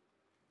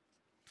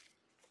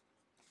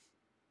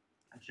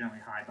 I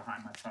generally hide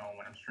behind my phone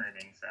when I'm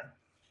streaming, so.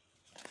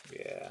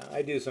 Yeah,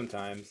 I do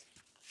sometimes.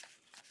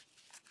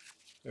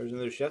 There's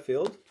another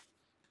Sheffield.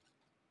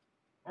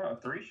 Oh,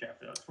 3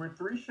 Sheffields. We're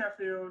 3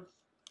 Sheffields,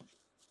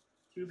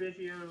 2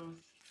 Biggios.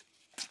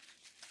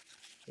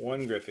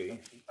 1 Griffey.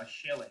 A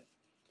shilling.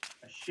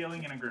 A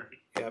shilling and a Griffey.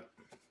 Yep.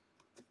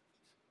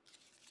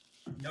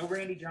 No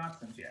Randy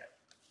Johnsons yet.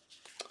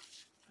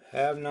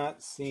 Have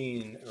not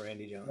seen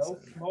Randy Johnson. No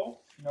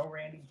smoke, no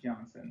Randy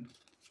Johnson.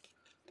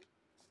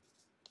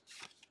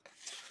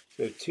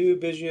 So 2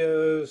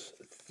 Biggios,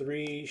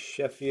 3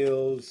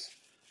 Sheffields,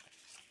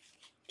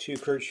 2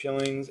 Kurt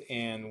Schillings,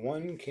 and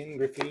 1 Ken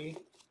Griffey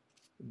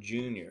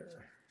Jr.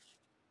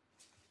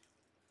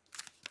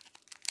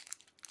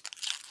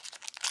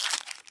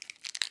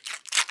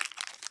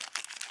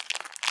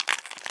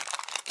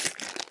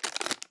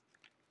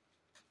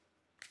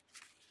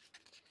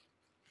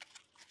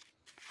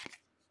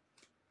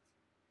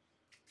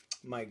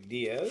 Mike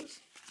Diaz.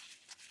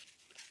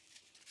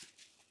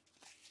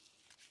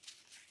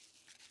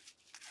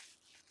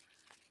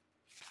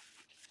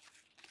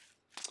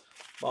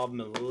 Bob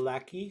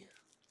Milacki.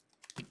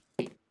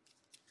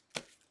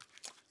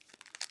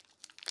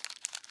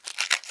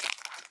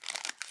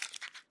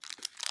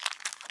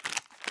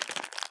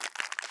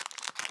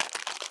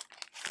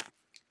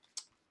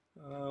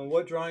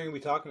 What drawing are we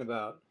talking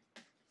about?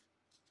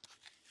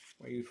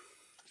 Are you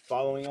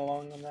following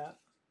along on that?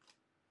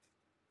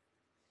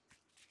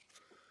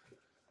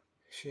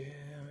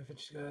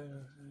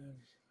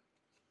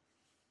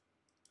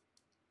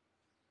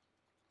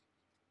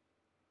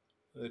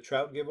 The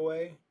trout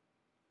giveaway.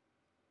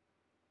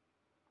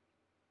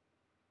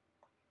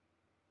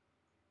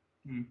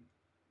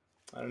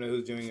 I don't know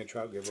who's doing a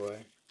trout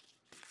giveaway.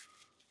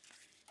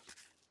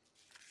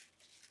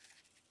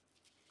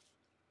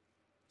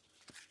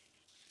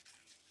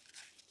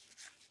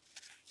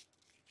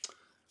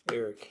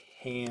 Eric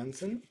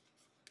Hansen.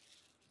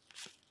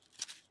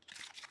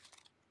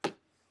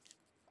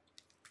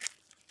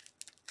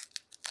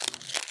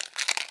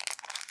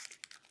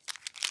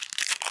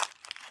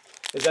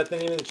 Is that the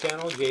name of the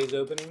channel, Jay's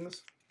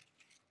Openings?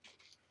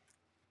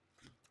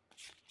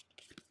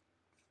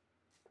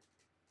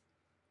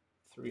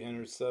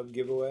 $300 sub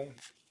giveaway.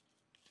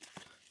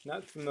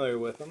 Not familiar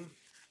with them.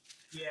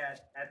 Yeah,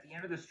 at the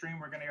end of the stream,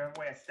 we're going to give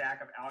away a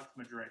stack of Alex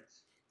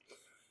Madrids.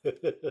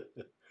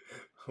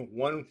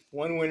 One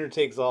winner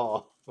takes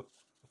all.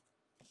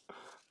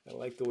 I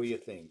like the way you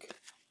think.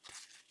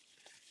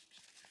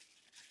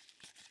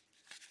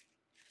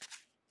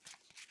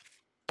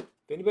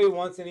 If anybody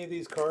wants any of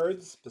these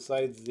cards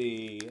besides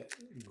the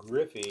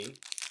Griffey,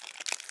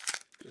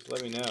 just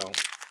let me know.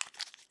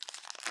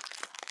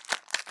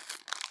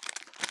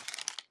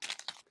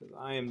 Because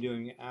I am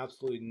doing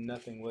absolutely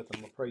nothing with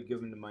them. I'll probably give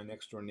them to my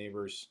next door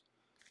neighbor's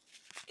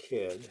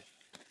kid.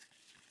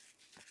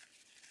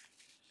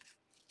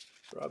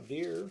 Rob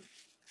Deere.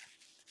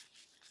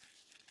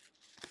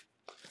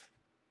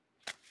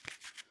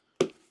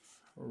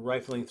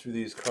 Rifling through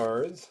these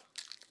cards.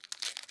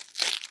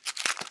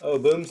 Oh,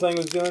 Boomslang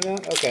was doing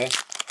that? Okay.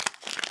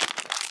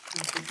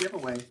 It's a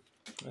giveaway.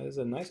 That is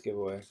a nice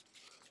giveaway.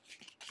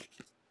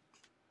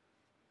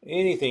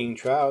 Anything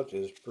Trout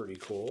is pretty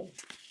cool.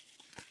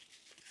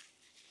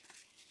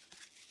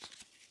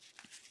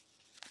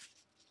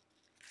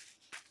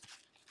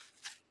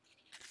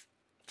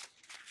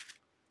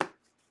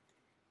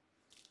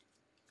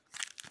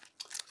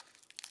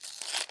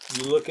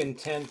 You look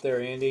intent there,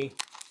 Andy.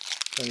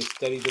 Trying to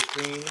steady the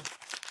screen.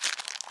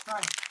 Try.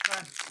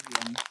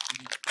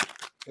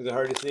 Is it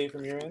hard to see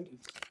from your end?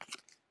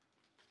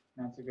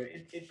 Not so good.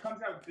 It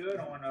comes out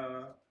good on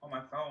my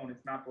phone.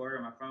 It's not blurry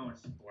on my phone.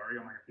 It's just blurry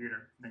on my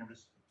computer. I think I'm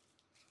just.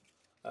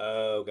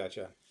 Oh,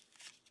 gotcha.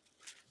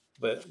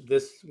 But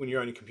this, when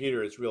you're on your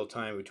computer, it's real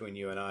time between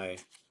you and I.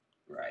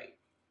 Right.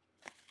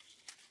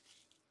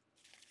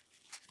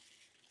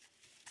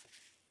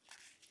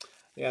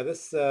 Yeah,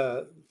 this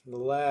the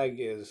lag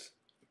is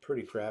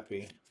pretty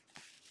crappy.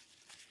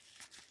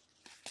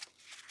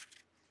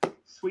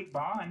 Sweet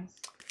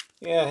Bonds.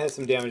 Yeah, it has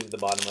some damage at the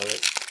bottom of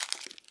it.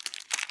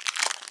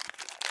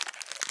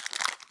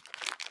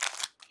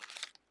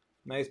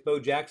 Nice Bo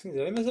Jackson.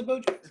 Did I miss a Bo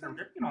Jackson? There's a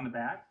ribbon on the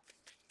back.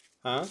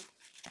 Huh?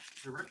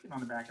 There's a ribbon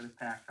on the back of this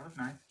pack. That was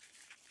nice.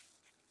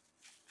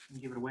 Let me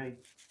give it away.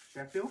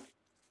 Sheffield? Did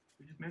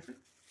we just miss it?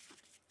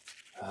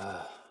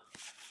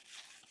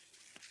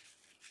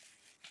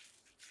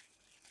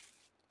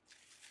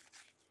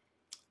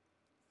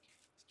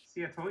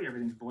 See, I told you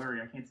everything's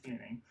blurry. I can't see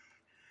anything.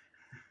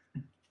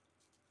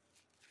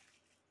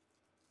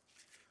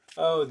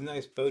 Oh,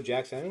 nice Bo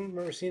Jackson. I don't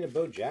remember seeing a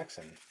Bo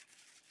Jackson.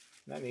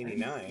 Not in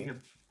 '89.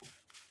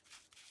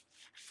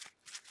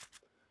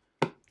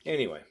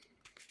 Anyway,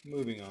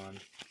 moving on.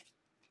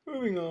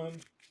 So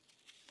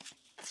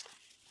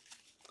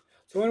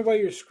I wonder why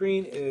your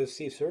screen is,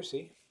 Steve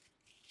Cersei,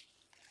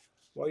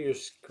 why your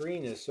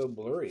screen is so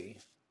blurry.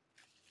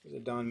 Is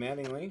it Don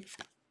Mattingly?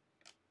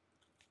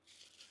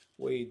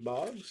 Wade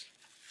Boggs?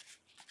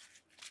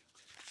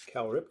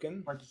 Cal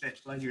Ripken? Like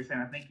you were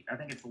saying, I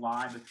think it's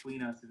live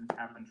between us and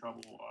having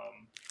trouble.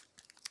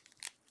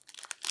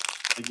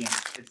 Again,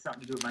 it's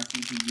something to do with my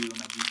CPU and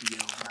my GPU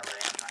and my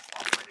RAM not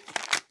cooperating.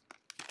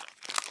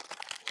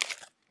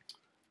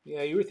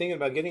 Yeah, you were thinking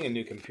about getting a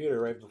new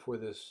computer right before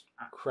this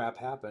crap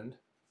happened.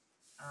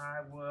 I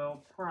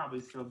will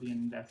probably still be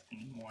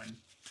investing in one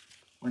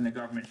when the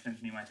government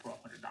sends me my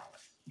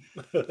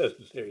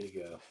 $1,200. There you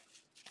go.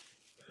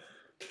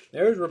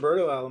 There's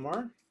Roberto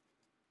Alomar.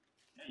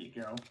 There you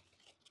go.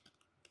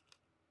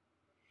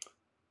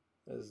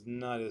 That's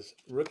not his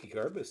rookie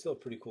card, but it's still a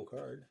pretty cool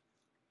card.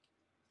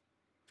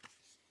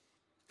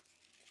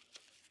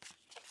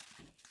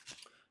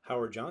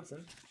 Howard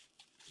Johnson.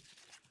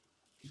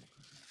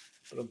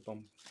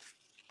 Ba-dum-bum.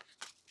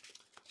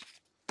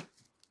 Do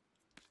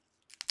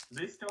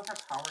they still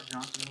have Howard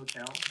Johnson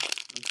Hotel?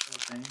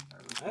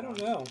 I don't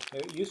know.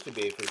 It used to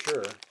be for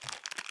sure.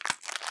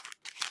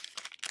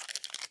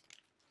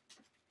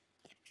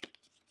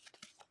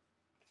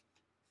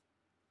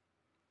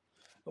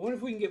 I wonder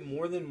if we can get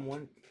more than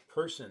one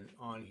person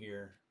on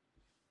here.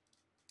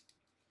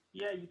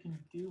 Yeah, you can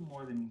do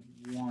more than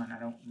one. I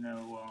don't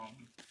know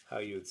how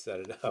you would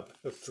set it up.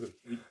 It's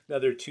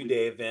another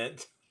 2-day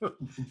event. All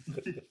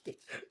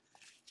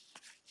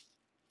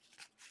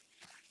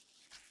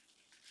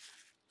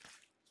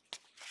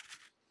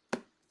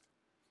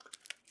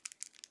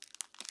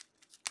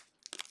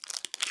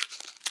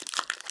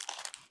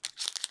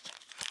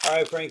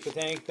right, Frank the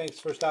Tank, thanks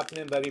for stopping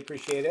in, buddy.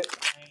 Appreciate it.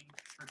 Thanks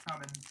for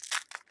coming.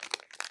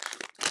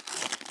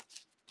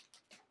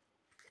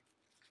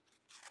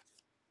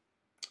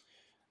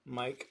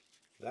 Mike,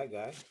 that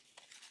guy.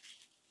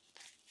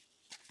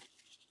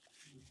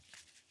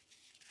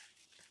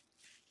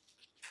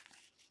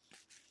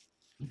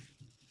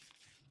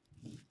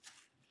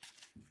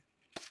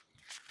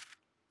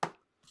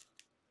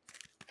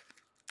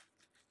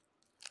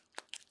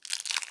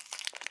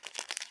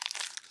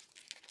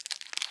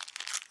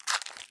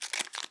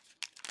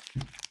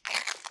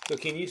 So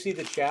can you see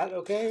the chat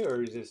okay,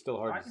 or is it still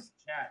hard? I can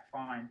chat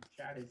fine.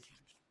 Chat is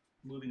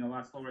moving a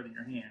lot slower than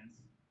your hands.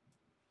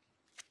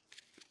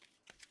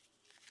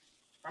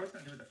 Probably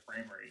something to do with the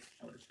frame rate,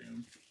 I would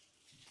assume.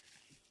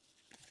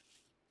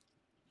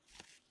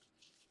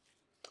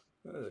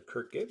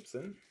 Kirk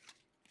Gibson.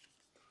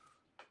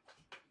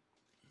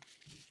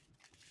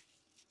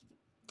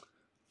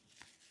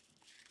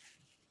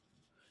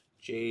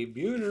 Jay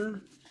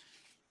Buhner.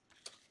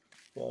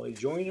 Wally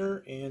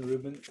Joyner and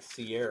Ruben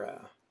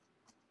Sierra.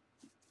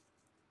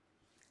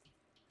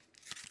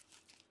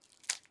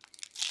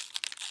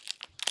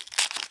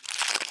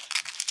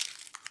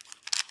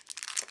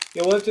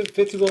 Yeah, we'll have to,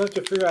 Fitzy, we'll have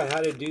to figure out how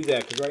to do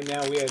that, because right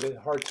now we have a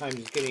hard time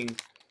just getting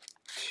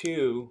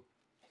 2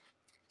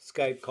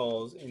 Skype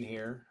calls in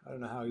here. I don't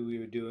know how we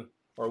would do,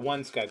 or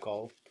 1 Skype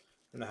call. I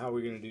don't know how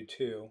we're going to do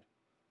 2.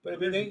 But Well,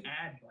 I mean, there's an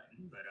add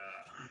button, but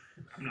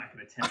I'm not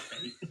going to tempt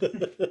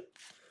fate.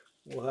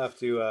 we'll have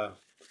to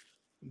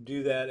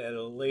do that at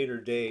a later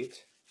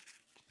date.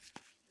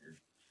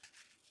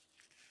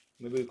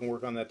 Maybe we can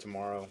work on that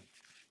tomorrow.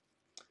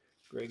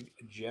 Greg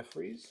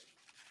Jeffries.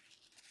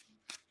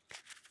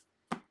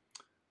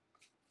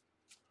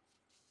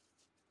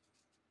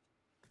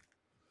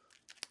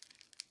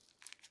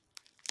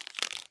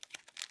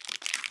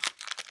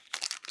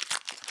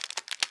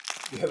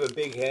 You have a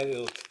big head,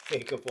 it'll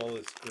take up all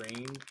the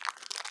screen.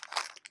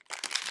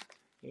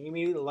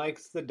 Amy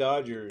likes the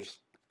Dodgers.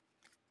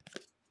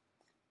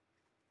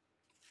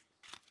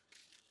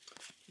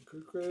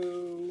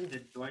 Kukro. The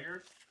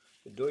Doyers?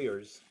 The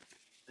Doyers.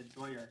 The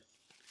Doyers.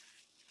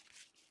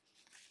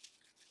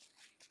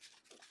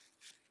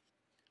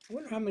 I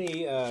wonder how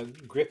many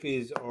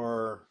Griffeys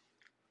are,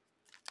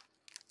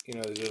 you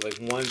know, is it like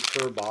 1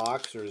 per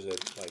box, or is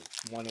it like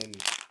 1 in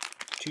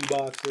 2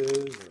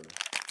 boxes? Or?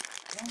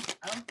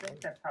 I don't think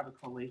that's how the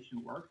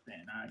collation works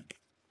then.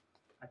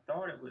 I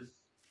thought it was.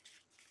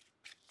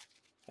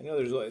 I know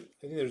there's like,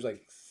 I think there's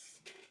like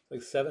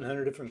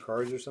 700 different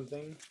cards or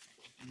something.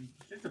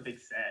 It's just a big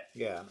set.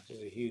 Yeah,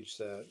 it's a huge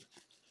set.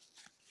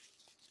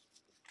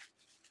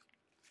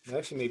 It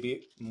actually may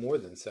be more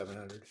than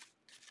 700.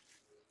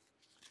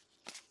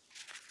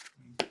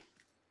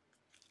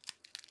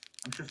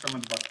 I'm sure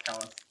someone's about to tell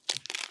us.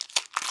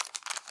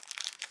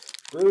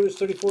 Bruce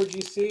 34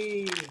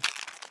 GC.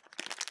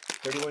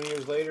 31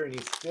 years later, and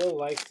he still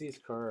likes these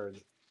cards.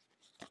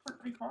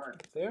 Pretty cards.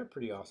 They are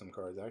pretty awesome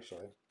cards,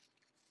 actually.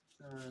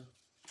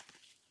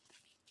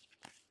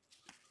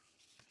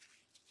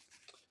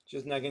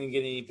 Just not going to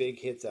get any big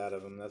hits out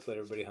of them. That's what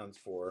everybody hunts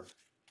for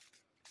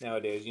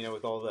nowadays. You know,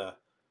 with all the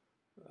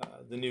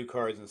new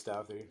cards and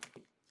stuff, they're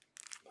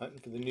hunting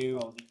for the new.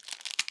 Oh,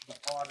 the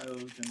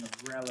autos and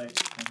the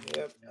relics. And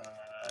yep.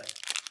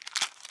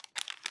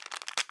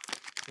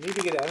 I need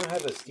to get. I don't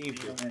have a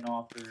Steve.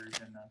 Offers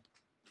and the.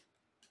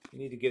 You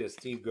need to get a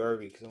Steve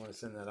Garvey, because I want to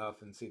send that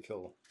off and see if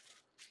he'll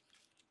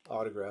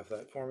autograph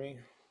that for me.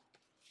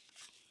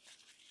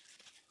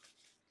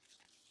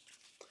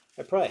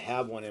 I probably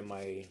have one in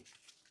my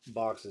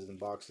boxes and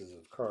boxes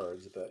of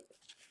cards, but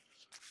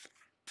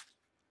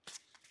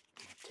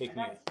I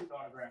got a Steve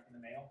autograph in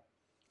the mail.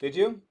 Did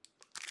you?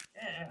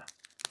 Yeah.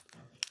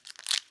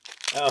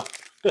 Oh.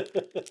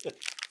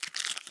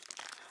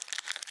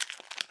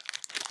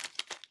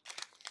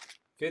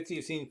 Fitzy,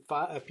 you've seen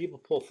people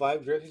pull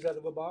 5 Griffies out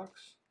of a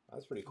box?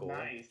 That's pretty cool.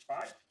 Nice.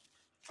 Five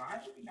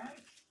would be nice.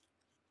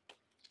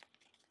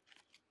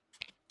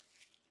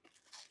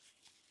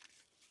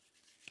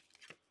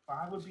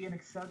 Five would be an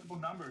acceptable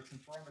number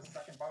since we're on the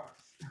second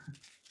box.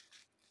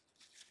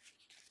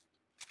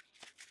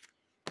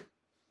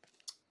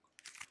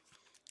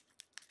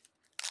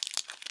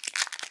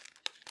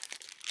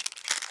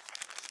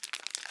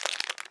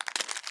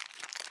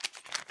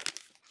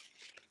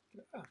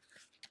 Yeah.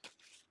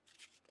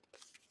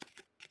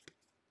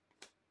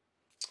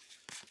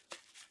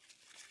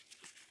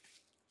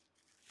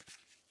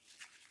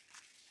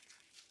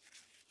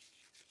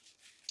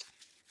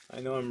 I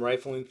know I'm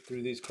rifling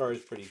through these cards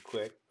pretty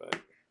quick, but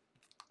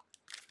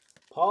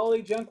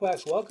Polly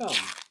Junkwax, welcome.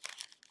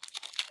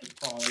 Hey,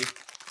 Polly.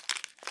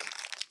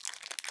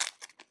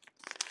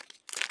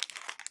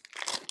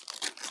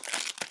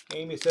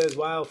 Amy says,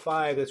 wow,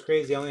 5, that's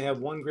crazy. I only have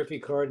 1 Griffey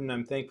card, and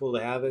I'm thankful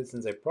to have it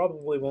since I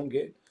probably won't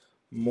get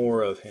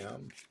more of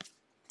him.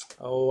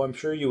 Oh, I'm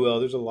sure you will.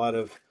 There's a lot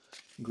of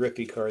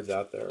Griffey cards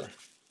out there.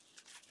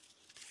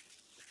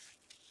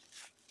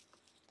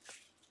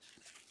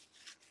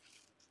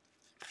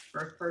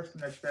 First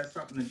person that says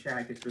something in the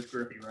chat gets this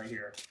Griffey right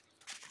here.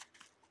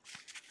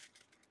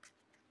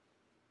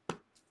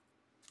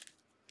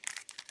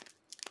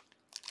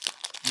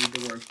 Need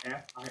the word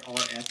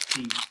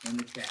F-I-R-S-T in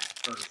the chat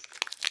first.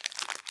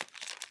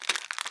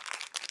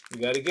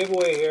 We got a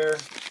giveaway here.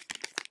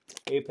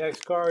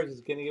 Apex Cards is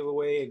going to give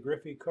away a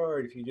Griffey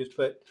card if you just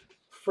put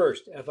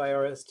first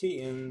F-I-R-S-T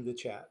in the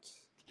chat.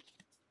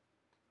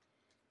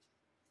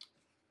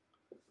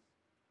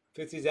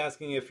 Fitzy's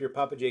asking if your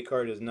Papajay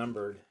card is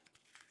numbered.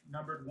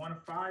 Numbered 1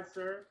 of 5,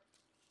 sir.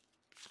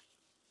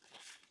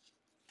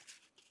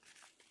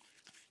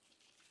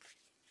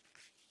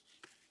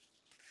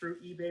 True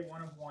eBay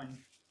 1 of 1.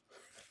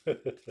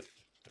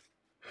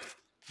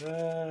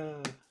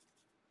 Man,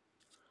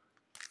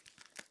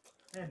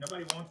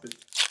 nobody wants it.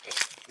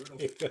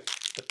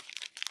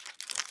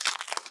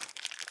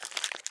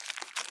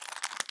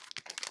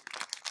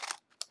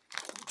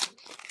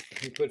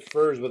 You put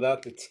furs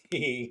without the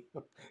T.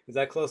 Is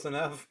that close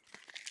enough?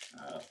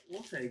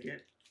 We'll take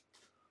it.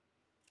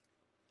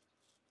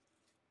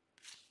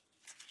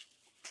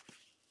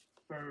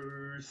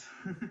 Furs.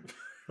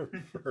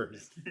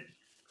 Furs.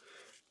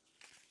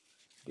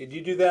 Did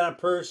you do that on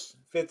purse,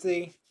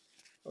 Fitzy?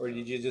 Or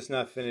did you just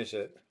not finish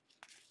it?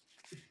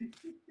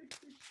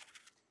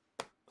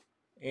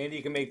 Andy,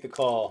 you can make the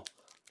call.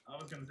 I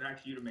was going to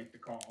ask you to make the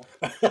call.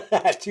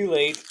 Too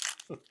late.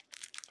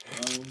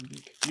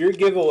 Your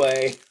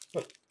giveaway.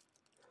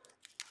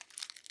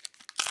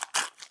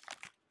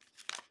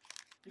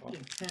 I think the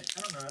intent,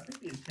 I don't know. I think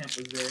the intent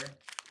was there.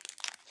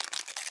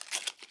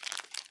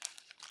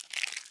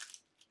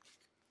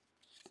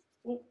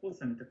 We'll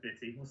send it to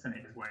Fitzy. We'll send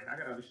it his way. I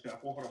got other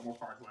stuff. We'll hold up more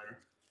cards later.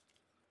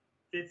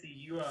 Fitzy,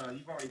 you've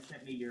already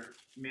sent me your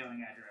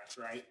mailing address,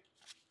 right?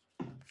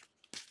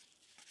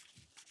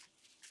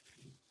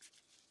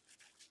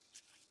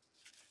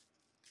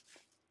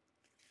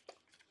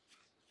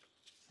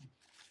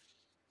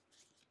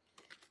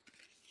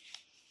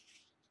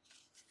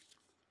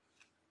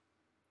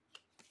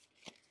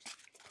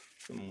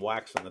 Some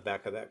wax on the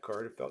back of that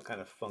card. It felt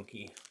kind of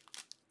funky.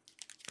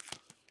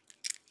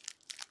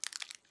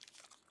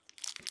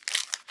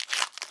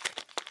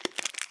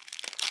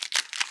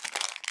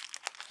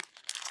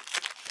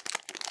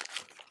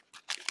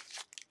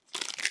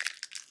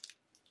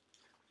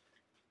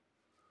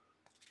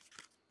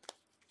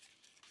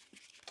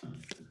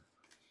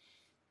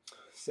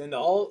 Send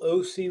all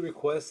OC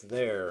requests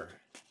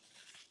there.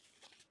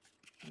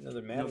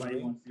 Another man.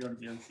 Nobody wants to go to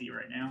the OC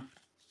right now.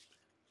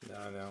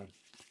 No.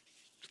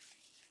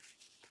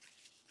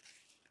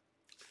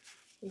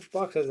 This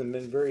box hasn't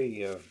been very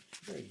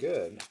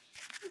good.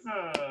 It's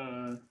a...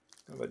 Kind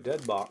of a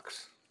dead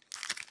box.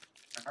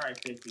 All right,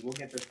 Fitzy, we'll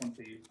get this one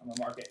to you. I'm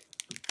gonna mark it.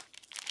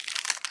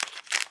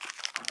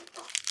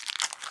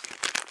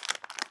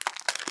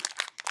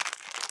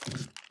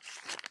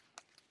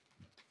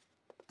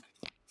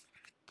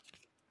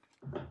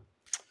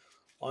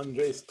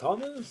 Andres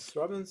Thomas,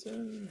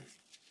 Robinson,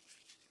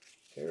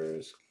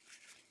 Harris,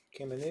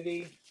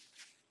 Caminiti,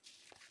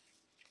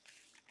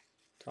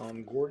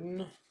 Tom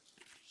Gordon, at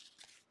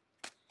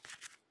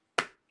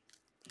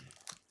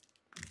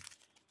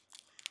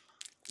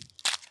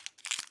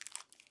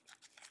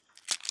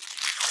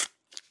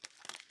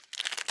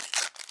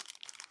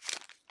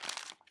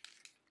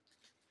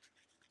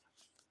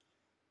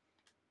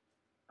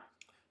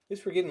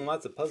least we're getting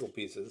lots of puzzle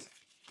pieces.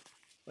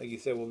 Like you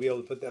said, we'll be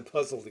able to put that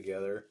puzzle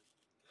together.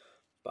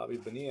 Bobby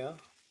Bonilla.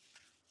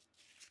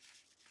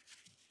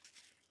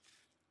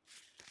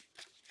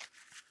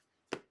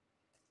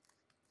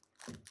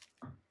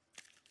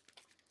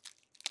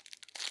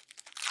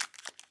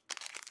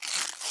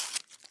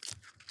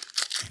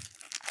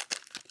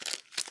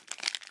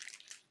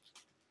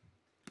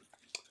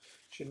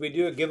 Should we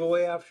do a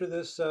giveaway after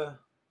this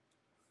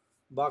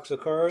box of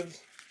cards?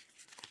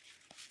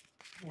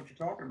 What you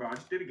talking about? I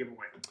just did a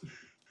giveaway.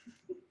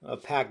 A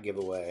pack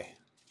giveaway.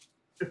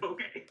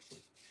 Okay.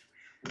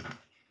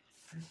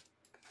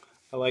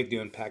 I like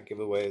doing pack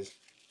giveaways.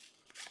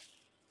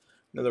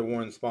 Another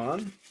Warren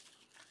Spawn.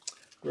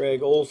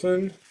 Greg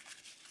Olson.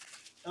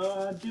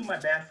 Do my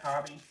best,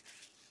 hobby.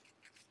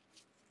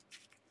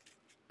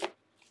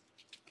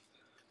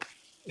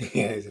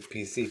 Yeah, he's a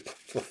PC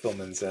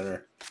fulfillment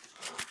center.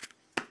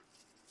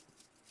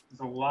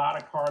 There's a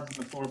lot of cards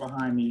on the floor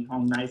behind me,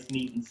 all nice,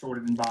 neat, and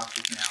sorted in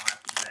boxes now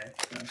after today.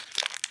 So.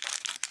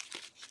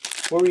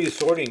 What were you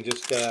sorting?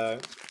 Just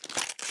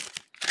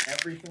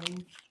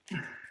Everything.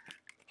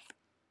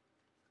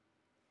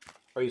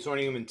 Are you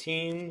sorting them in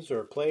teams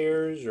or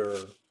players or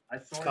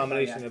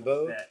combination of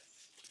both?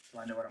 Sets, so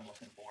I know what I'm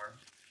looking for.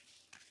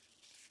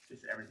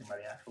 Just everything by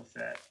the actual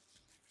set.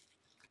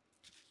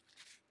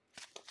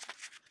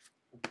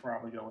 We'll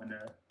probably go into.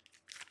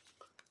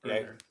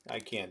 Yeah, I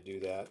can't do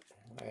that.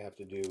 I have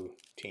to do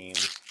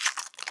teams.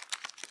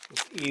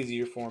 It's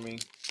easier for me.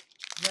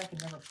 Yeah, I can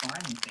never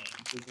find anything.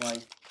 It's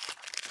like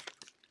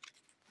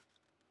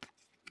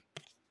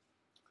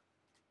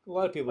a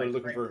lot of people are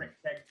looking for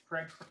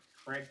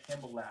Craig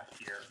Kimball last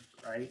year,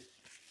 right?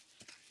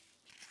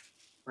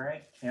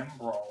 Craig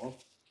Kimball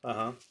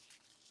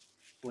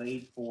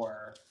played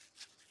for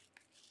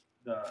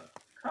the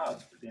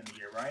Cubs at the end of the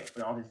year, right?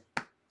 But all his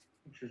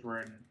pictures were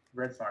in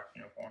Red Sox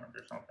uniforms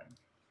or something.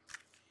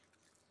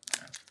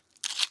 Yeah.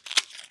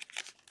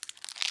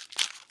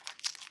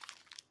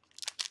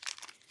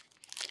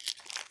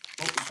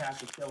 Hope you passed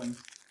the shilling.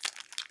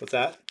 What's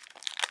that?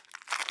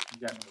 You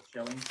got me the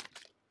shilling.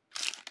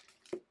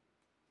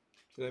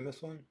 Did I miss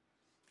one?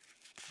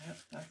 Yep,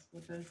 that's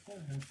what they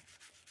said.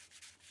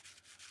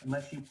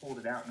 Unless you pulled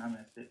it out and I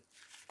missed it.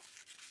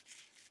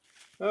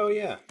 Oh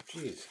yeah,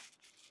 jeez.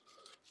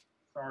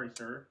 Sorry,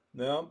 sir.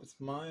 No, it's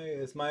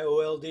my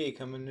OLD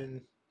coming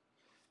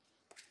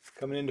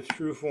into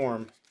true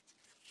form.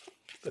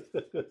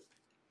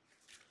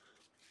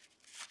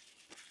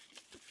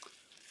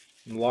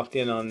 I'm locked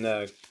in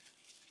on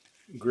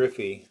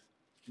Griffey.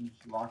 You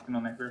just locked in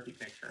on that Griffey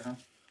picture, huh?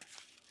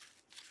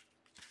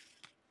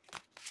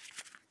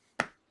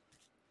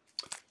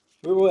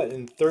 We were what,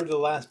 in third to the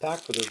last pack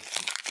for the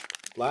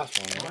last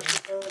one, Well, right? let's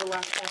just go to the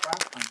last pack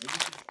last time. Maybe you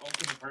should just open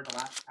the third to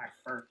last pack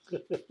first.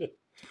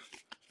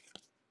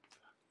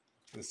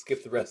 And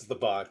skip the rest of the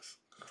box.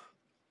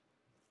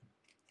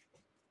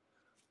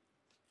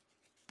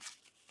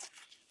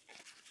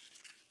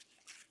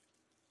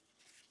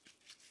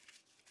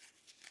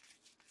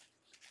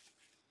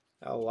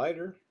 A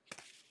lighter.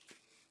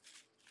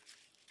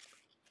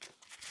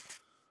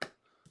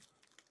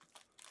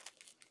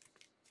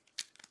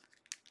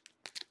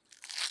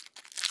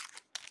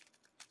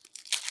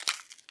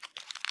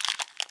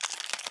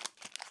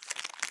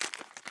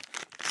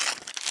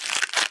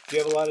 Do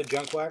you have a lot of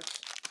junk wax?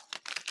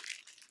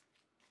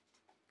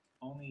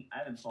 Only, I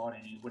haven't bought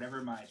any.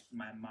 Whatever my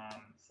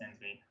mom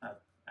sends me, I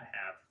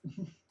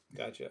have.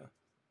 Gotcha.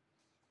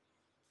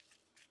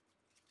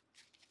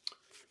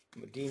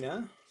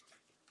 Medina.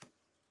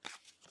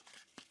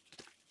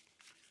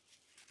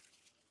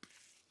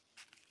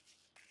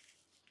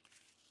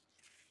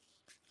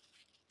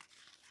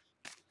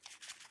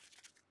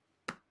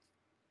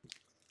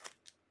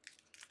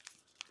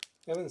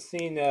 I haven't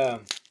seen,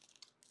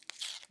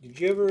 did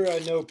you ever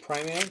know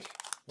Primant?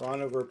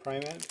 Ron over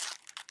Primant?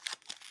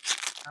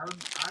 I know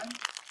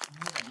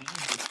that name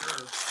for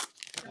sure.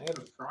 I have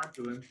subscribed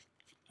to him.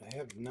 I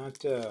have not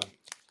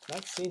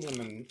seen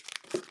him in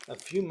a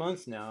few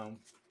months now.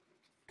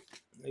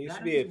 There used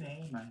to be a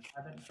name I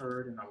haven't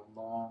heard in a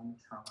long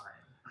time.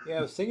 Yeah,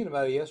 I was thinking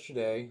about it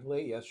yesterday,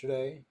 late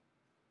yesterday.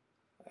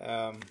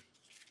 I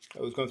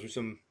was going through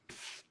some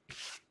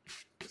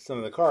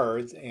of the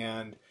cards,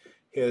 and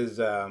his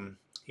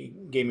he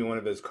gave me one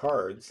of his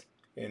cards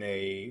in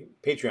a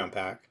Patreon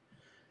pack,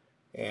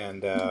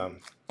 and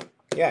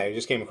yeah, I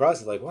just came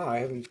across it like, wow, I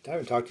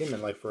haven't talked to him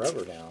in like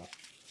forever now.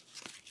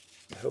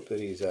 I hope that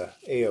he's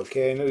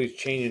a-okay. I know he's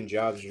changing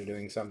jobs or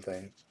doing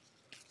something.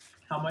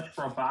 How much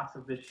for a box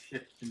of this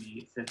shipped to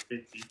me? It says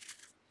 50.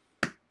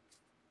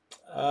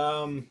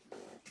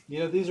 You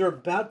know, these are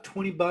about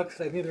 20 bucks.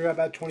 I think they're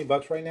about 20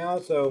 bucks right now,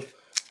 so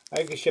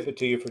I can ship it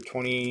to you for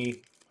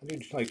 20. I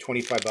think it's like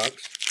 25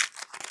 bucks.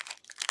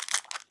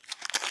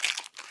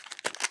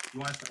 You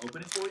want us to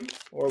open it for you?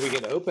 Or we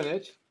can open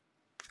it,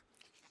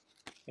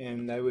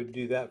 and I would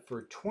do that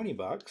for 20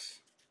 bucks.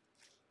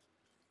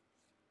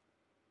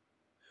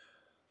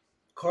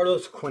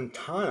 Carlos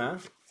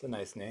Quintana. It's a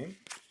nice name.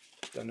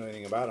 Don't know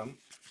anything about him.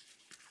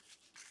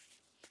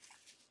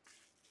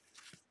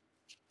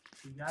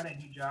 We got a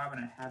new job,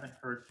 and I haven't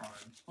heard from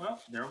him.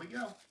 Well, there we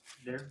go.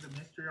 There's the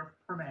mystery of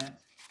Primant.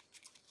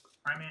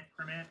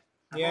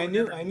 Yeah, I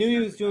knew he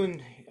was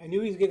doing. I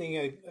knew he was getting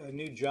a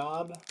new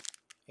job,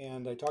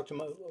 and I talked to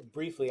him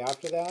briefly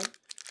after that,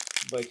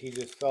 but he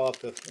just fell off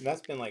the. And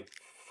that's been like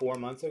 4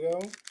 months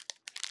ago,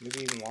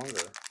 maybe even longer.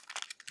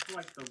 It's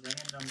like the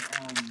random.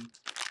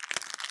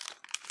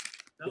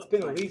 It's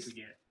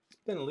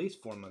been at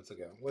least 4 months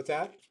ago. What's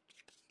that?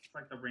 It's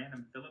like the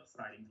random Philip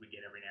sightings we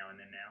get every now and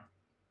then now.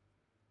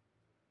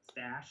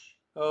 Stash.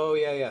 Oh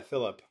yeah,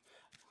 Philip.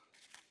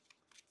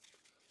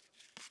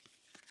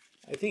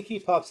 I think he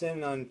pops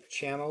in on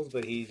channels,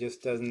 but he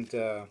just doesn't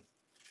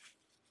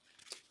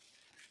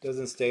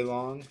stay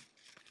long.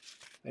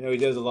 I know he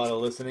does a lot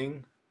of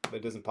listening,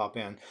 but doesn't pop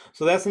in.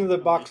 So that's another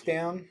box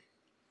down.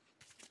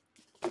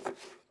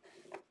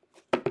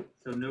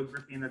 So no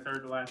Griffey in the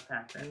third to last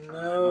pack that time.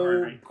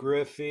 No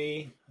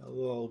Griffey, a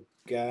little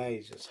guy.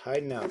 He's just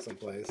hiding out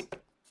someplace.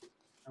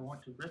 I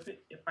want to rip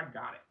it if I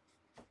got it.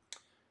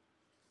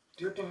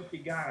 Rip him if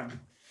you got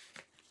him.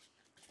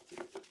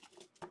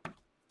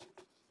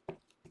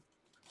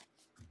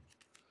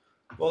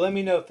 Well, let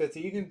me know,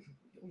 Fitzy.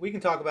 We can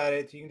talk about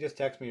it. You can just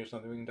text me or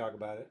something. We can talk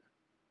about it.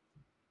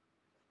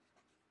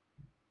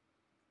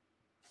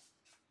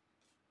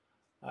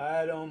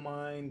 I don't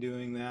mind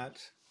doing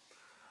that.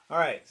 All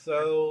right,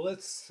 so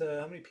let's.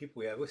 How many people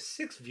we have? With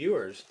 6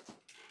 viewers.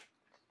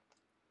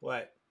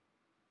 What?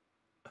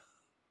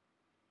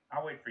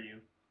 I'll wait for you.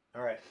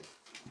 All right.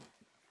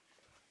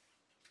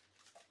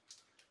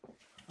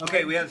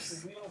 Okay, we have.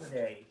 The wheel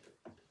today.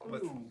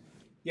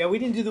 Yeah, we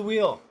didn't do the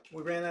wheel.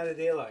 We ran out of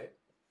daylight.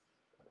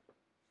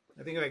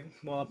 I think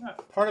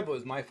part of it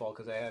was my fault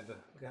because I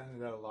got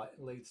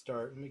a late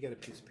start. Let me get a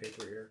piece of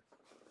paper here.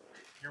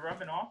 You're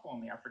rubbing off on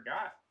me. I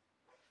forgot.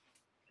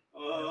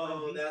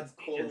 Oh, that's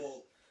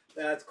cold.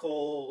 That's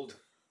cold.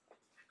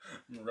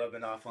 I'm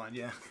rubbing off on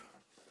you.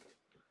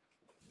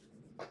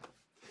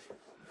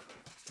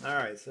 All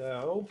right,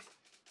 so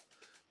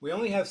we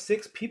only have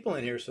 6 people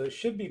in here, so it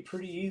should be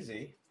pretty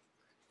easy.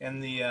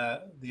 And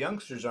the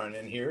youngsters aren't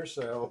in here,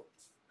 so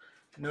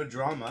no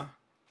drama.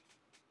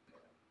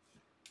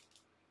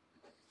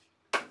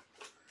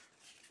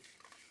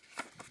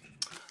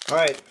 All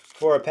right,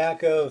 for a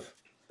pack of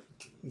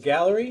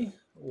gallery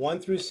 1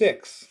 through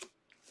 6.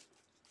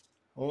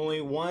 Only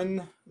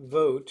 1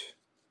 vote.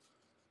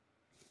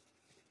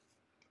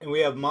 And we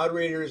have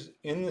moderators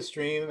in the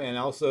stream and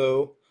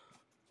also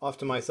off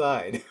to my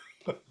side.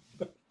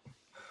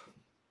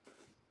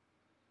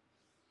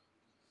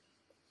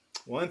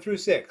 1 through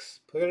 6.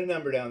 Put a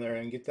number down there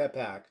and get that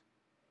pack.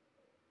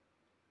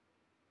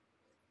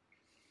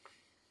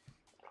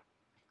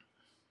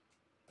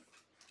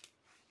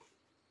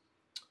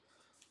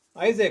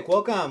 Isaac,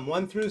 welcome.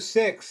 1 through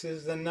 6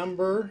 is the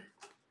number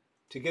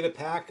to get a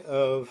pack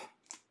of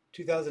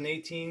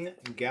 2018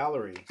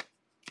 gallery.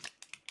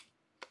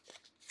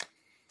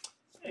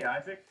 Hey,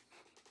 Isaac.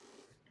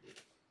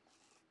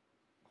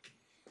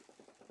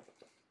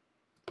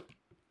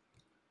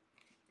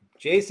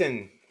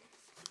 Jason.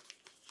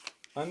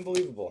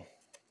 Unbelievable.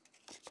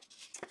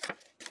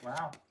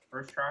 Wow.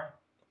 First try.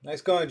 Nice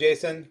going,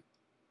 Jason.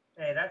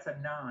 Hey, that's a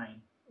 9.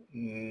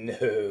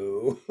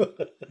 No.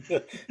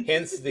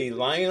 Hence the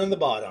line on the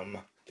bottom.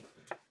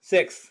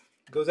 6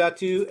 goes out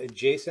to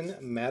Jason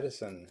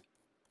Madison.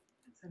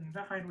 It's a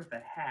 9 with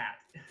a hat.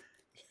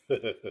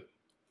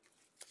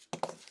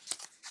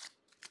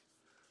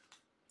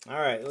 All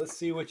right, let's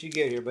see what you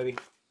get here, buddy.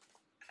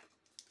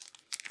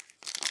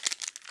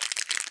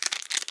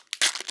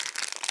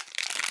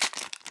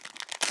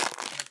 I'm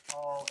gonna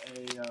call a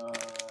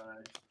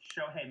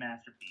Shohei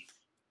masterpiece.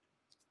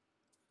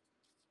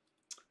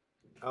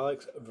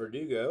 Alex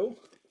Verdugo.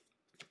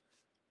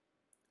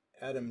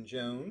 Adam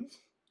Jones.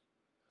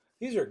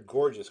 These are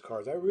gorgeous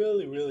cards. I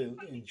really, really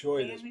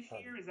enjoy this this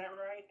card. year, is that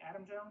right?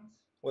 Adam Jones?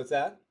 What's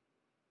that?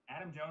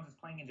 Adam Jones is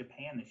playing in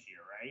Japan this year,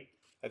 right?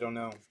 I don't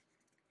know.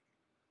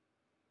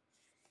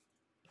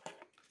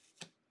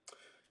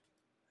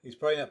 He's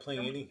probably not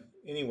playing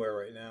anywhere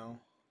right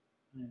now.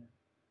 Yeah.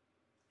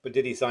 But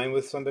did he sign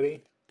with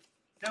somebody?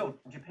 No,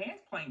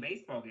 Japan's playing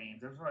baseball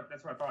games.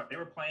 That's what I thought. They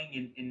were playing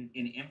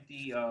in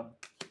empty,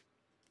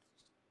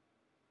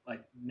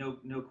 like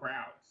no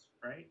crowds,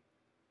 right?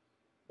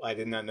 I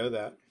did not know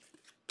that.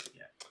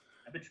 Yeah,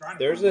 I've been trying.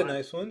 There's a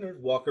nice one. There's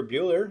Walker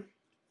Buehler.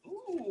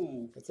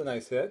 Ooh, that's a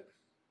nice hit.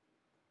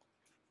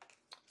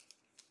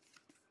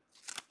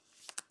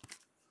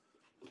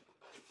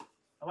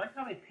 I like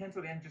how they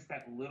penciled in just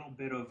that little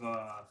bit of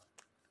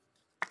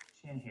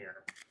chin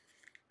hair.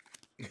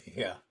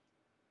 Yeah.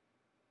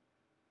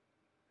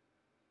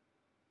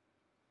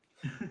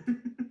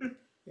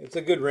 It's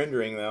a good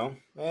rendering, though.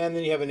 And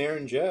then you have an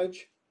Aaron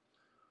Judge.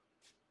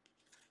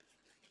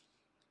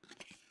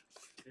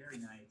 Very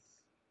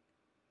nice.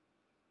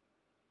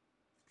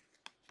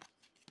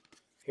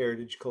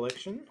 Heritage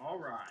Collection. All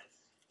rise.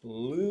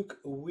 Luke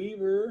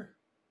Weaver.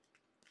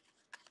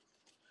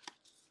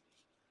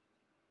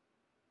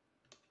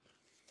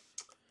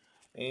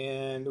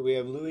 And we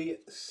have Louis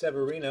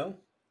Severino.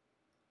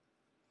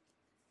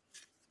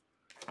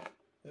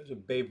 There's a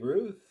Babe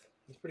Ruth.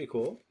 That's pretty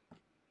cool.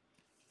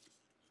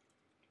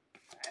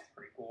 That's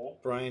pretty cool.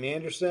 Brian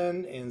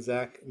Anderson and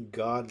Zach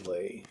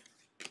Godley.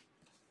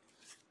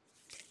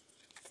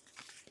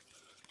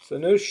 So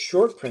no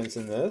short prints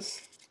in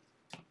this.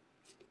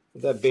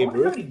 With that Babe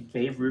Ruth. How many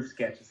Babe Ruth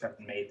sketches have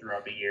been made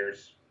throughout the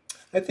years?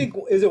 I think,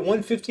 is it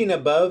 115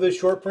 above a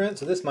short print?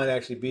 So this might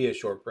actually be a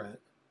short print.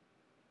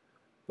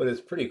 But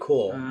it's pretty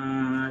cool.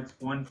 It's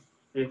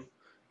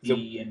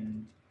 150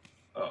 and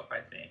up,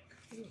 I think.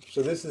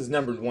 So this is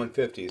numbered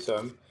 150.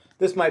 So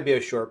this might be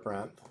a short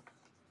print.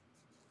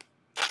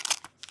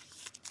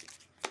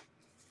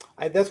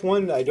 That's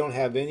one I don't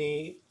have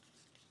any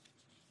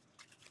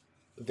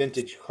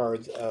vintage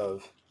cards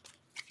of.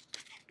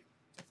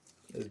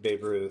 Is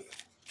Babe Ruth.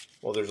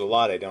 Well, there's a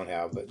lot I don't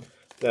have, but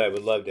that I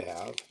would love to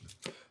have.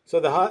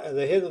 So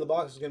the hit of the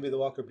box is going to be the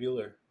Walker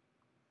Buehler,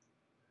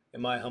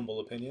 in my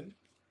humble opinion.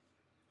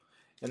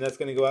 And that's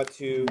going to go out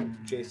to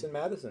Jason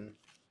Madison.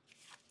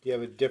 Do you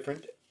have a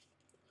different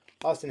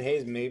Austin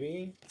Hayes,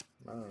 maybe?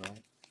 I don't know.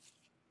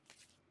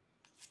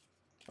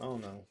 I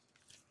don't know.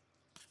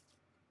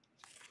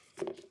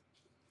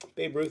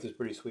 Babe Ruth is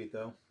pretty sweet,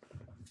 though.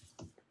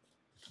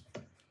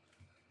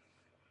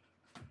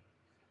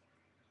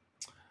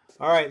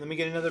 All right, let me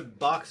get another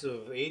box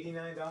of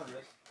 $89.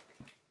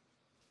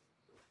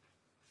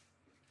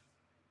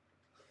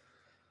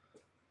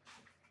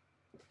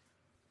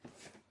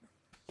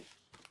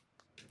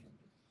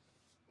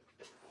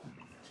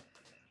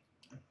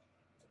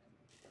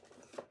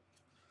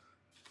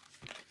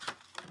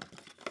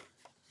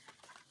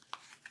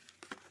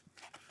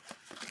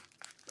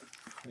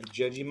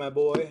 Judgy, my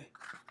boy.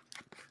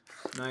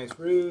 Nice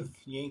Ruth,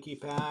 Yankee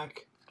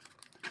pack.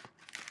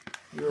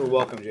 You're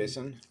welcome,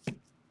 Jason.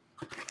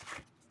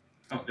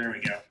 Oh, there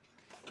we go.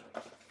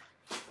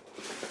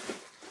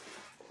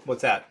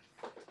 What's that?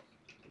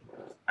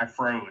 I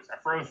froze.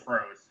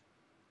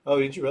 Oh,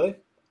 did you really?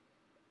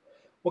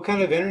 What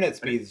kind of internet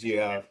speeds do you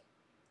have?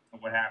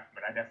 What happened?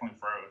 But I definitely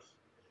froze.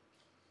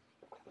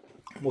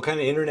 What kind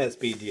of internet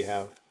speed do you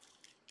have?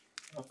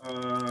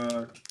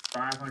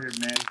 500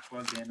 megs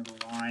plugged into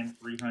the line,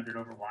 300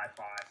 over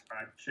Wi-Fi. So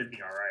I should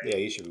be all right. Yeah,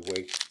 you should be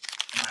awake.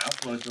 My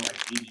uploads are like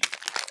 80.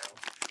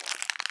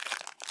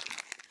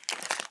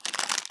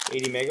 So.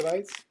 80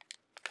 megabytes?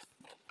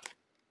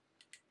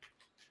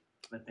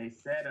 But they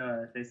said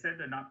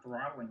they're not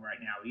throttling right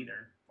now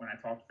either when I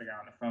talked to the guy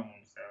on the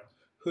phone. So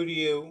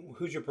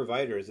who's your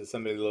provider? Is it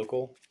somebody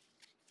local?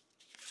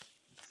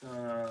 It's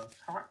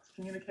Cox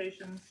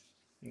Communications.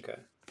 Okay.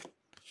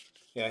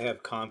 Yeah, I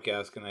have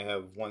Comcast and I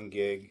have 1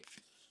 gig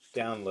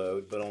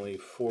download, but only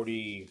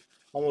 40,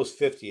 almost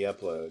 50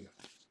 upload.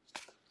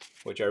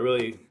 Which I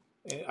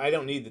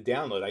don't need the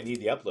download. I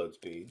need the upload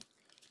speed.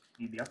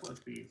 Need the upload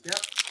speeds. Yep.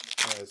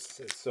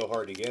 It's so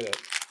hard to get it.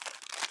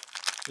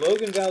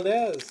 Logan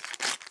Valdez,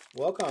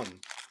 welcome.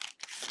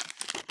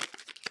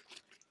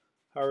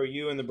 How are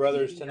you and the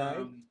brothers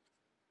tonight?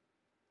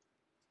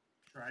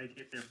 Try to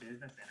get their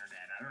business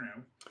internet. I don't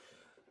know.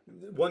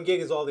 1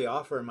 gig is all they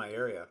offer in my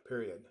area,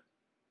 period.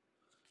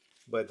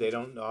 But they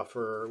don't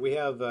offer. We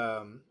have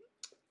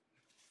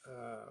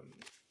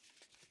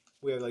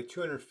like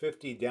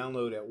 250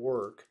 download at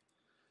work,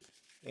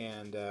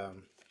 and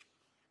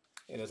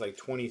it's like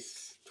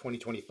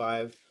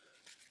 25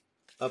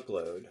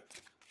 upload,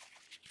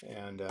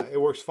 and it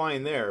works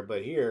fine there.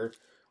 But here,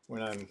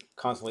 when I'm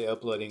constantly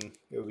uploading,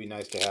 it would be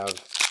nice to have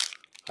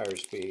higher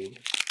speed.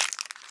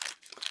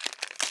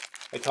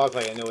 I talk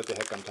like I know what the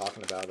heck I'm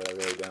talking about, but I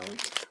really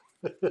don't.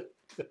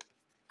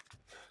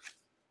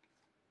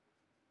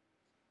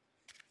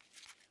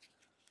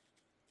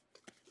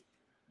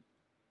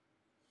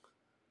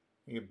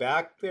 You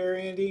back there,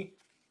 Andy?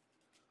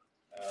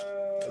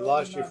 I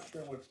lost you. I'm not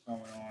sure what's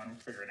going on. I'm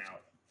figuring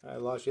out. I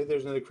lost you.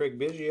 There's another Craig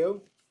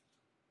Biggio.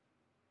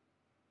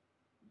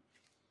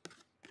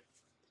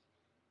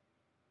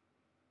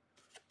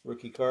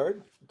 Rookie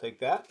card. I'll take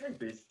that. Craig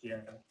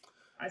Biggio.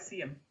 I see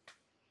him.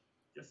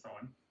 Just saw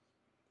him.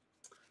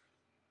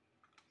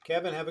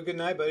 Kevin, have a good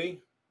night,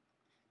 buddy.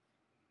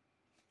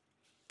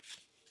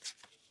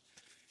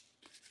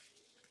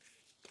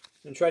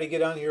 And try to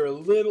get on here a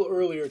little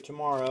earlier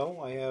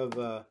tomorrow. I have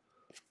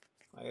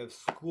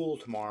school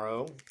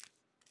tomorrow.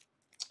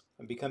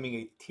 I'm becoming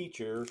a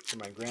teacher for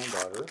my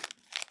granddaughter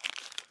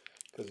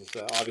because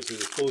obviously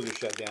the schools are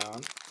shut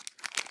down.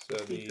 So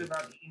Teacher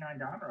about 89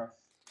 Donruss.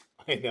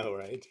 I know,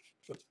 right?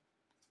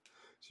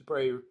 She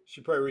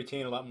probably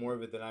retain a lot more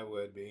of it than I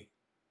would be.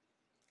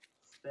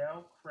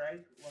 Spell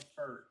Craig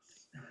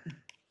LaFertz.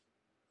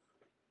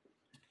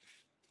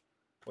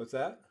 What's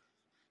that?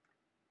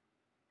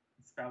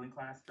 Spelling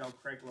class, spell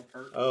Craig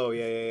LaFertz. Oh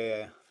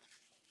yeah.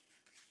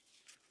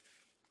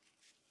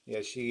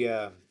 Yeah, she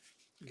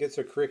gets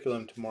her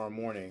curriculum tomorrow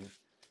morning,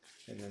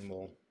 and then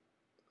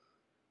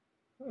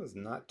that was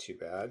not too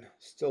bad.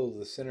 Still,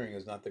 the centering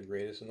is not the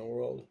greatest in the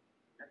world.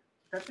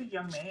 That's a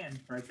young man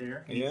right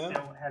there. And yeah. He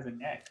still has a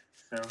neck.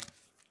 So.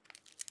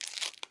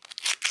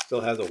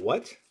 Still has a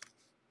what?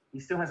 He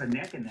still has a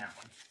neck in that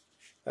one.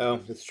 Oh,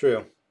 that's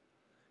true.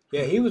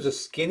 Yeah, he was a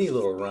skinny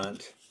little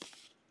runt.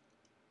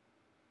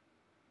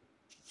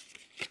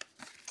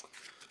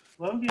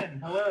 Logan,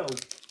 hello.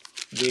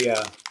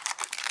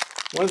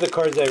 One of the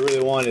cards I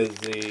really want is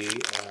the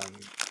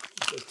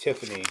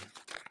Tiffany.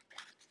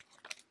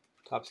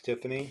 Topps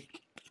Tiffany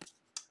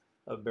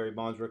of Barry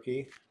Bonds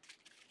rookie.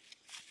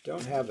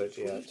 Don't have it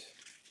yet.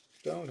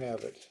 Don't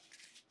have it.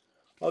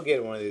 I'll get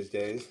it one of these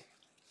days.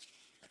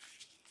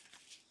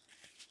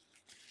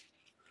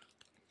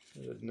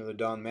 There's another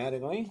Don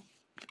Mattingly.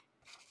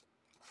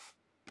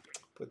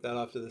 Put that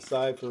off to the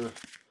side for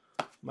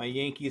my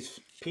Yankees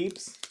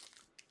peeps.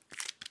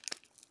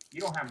 You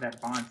don't have that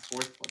Bond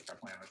sports book I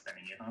plan on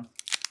sending you, huh?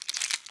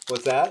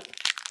 What's that?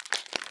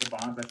 The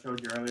Bonds I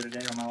showed you earlier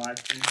today on my live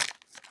stream.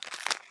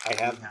 I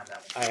have that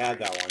one. I had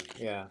that one.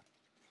 Yeah,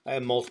 I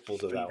have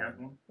multiples of that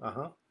one.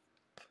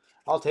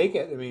 I'll take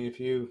it. I mean, if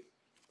you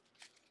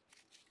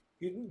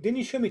didn't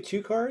you show me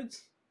 2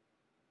 cards?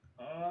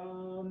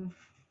 Let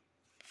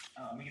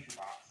me get your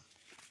box.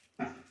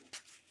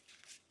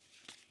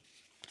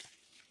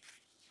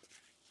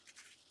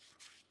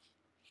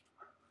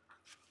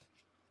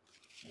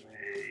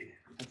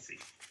 Let's see.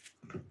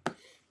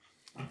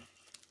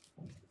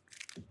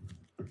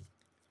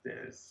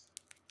 This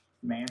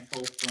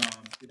Mantle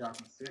from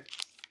 2006.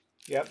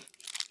 Yep.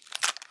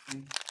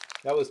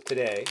 That was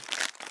today.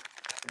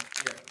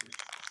 Yeah,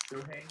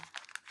 Shohei.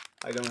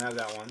 I don't have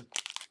that one.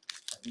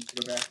 That needs to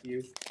go back to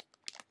you.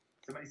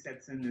 Somebody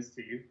said send this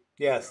to you.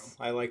 Yes,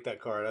 so. I like that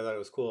card. I thought it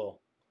was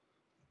cool.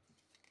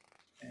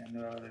 And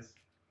this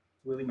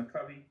Willie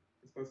McCovey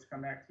is supposed to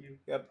come back to you.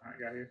 Yep. I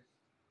got here.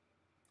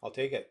 I'll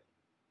take it.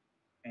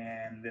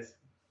 And this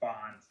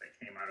Bonds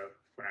that came out of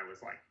when I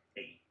was like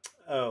 8.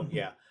 Oh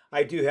yeah,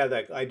 I do have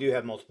that. I do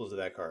have multiples of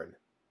that card.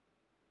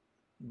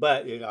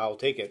 But I'll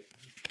take it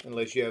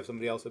unless you have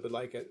somebody else that would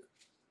like it.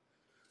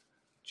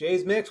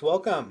 Jay's Mix,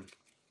 welcome.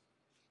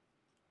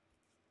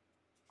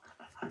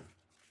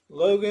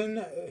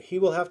 Logan, he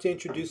will have to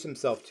introduce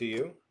himself to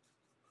you.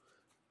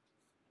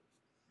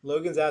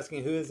 Logan's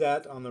asking who is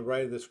that on the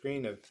right of the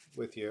screen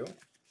with you.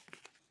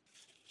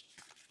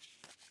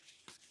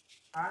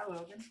 Hi,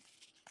 Logan.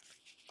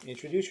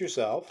 Introduce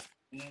yourself.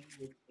 Andy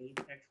with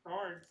Apex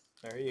Cards.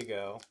 There you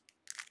go.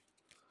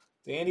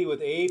 Andy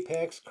with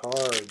Apex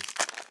Cards.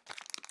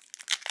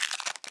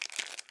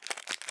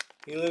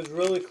 He lives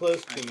really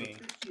close to me.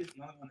 She is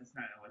the only one that's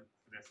not eligible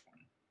for this one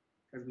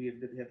because we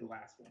had the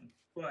last one.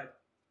 But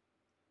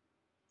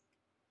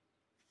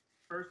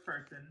first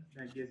person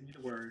that gives me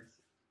the words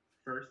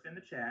first in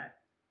the chat,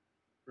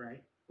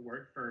 right? The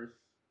word first,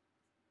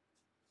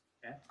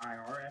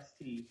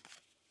 F-I-R-S-T,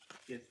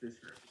 gets this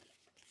group.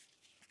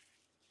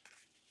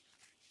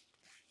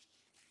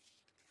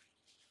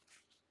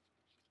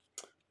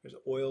 There's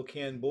Oil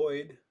Can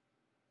Boyd. It's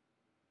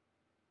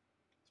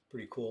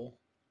pretty cool.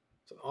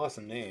 It's an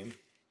awesome name.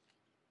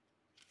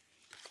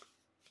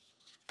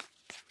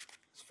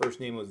 His first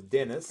name was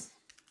Dennis.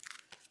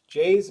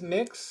 Jay's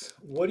Mix.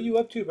 What are you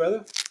up to,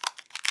 brother?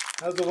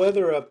 How's the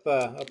weather up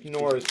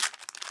north?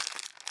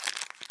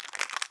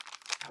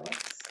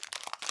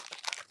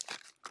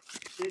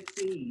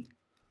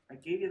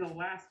 the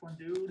last one,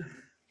 dude.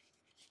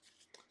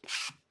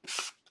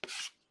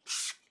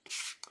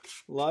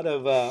 A lot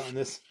of on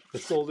this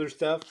older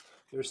stuff.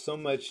 There's so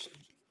much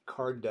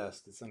card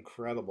dust. It's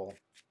incredible.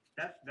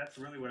 That's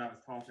really what I was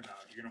talking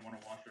about. You're gonna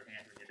want to wash your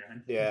hands when you're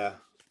done. Yeah.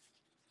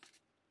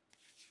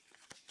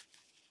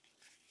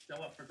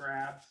 Still up for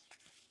grabs.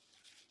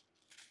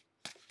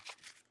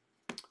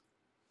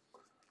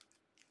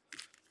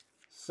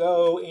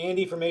 So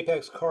Andy from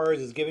Apex Cards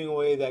is giving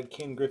away that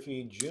Ken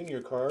Griffey Jr.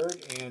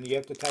 card, and you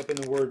have to type in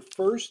the word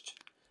first,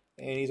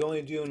 and he's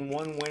only doing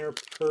one winner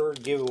per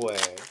giveaway.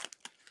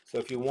 So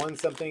if you won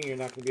something, you're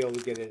not going to be able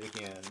to get it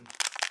again.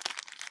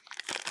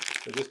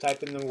 So just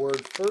type in the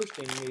word first,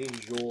 and it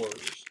is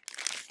yours.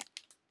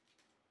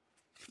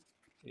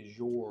 Is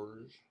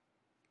yours.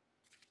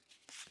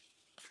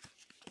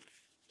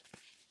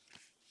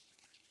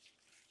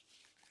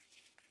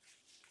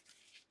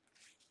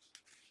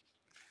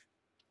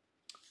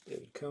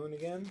 David Cohn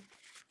again.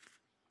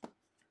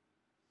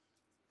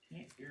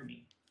 Can't hear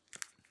me.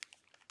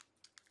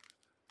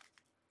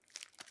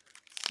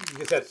 You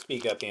just have to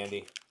speak up,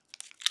 Andy.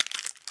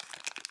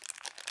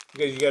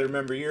 Because you got to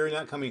remember, you're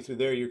not coming through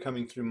there, you're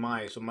coming through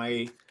so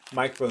my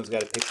microphone's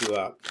got to pick you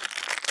up.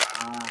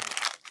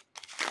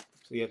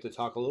 So you have to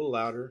talk a little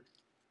louder.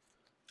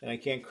 And I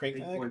can't crank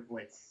Big boy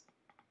voice.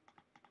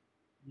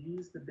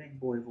 Use the big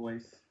boy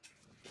voice.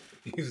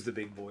 Use the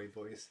big boy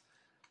voice.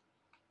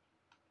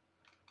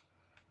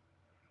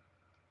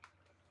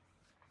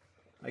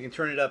 I can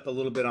turn it up a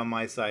little bit on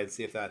my side,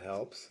 see if that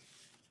helps.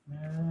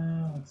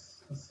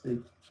 Let's see.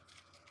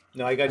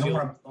 No, I got you. I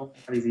don't want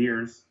to these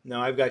ears. No,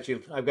 I've got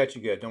you. I've got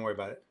you good. Don't worry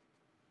about it.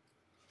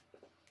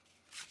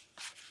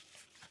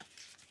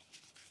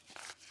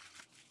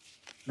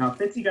 Now,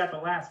 Fitzy got the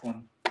last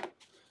one.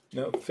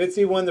 No,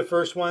 Fitzy won the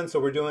first one, so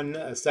we're doing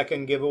a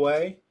second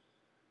giveaway.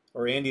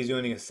 Or Andy's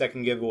doing a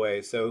second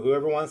giveaway. So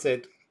whoever wants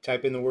it,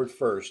 type in the word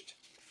first.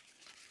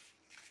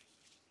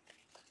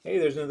 Hey,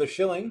 there's another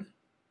shilling.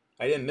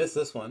 I didn't miss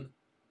this one.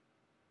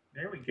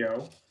 There we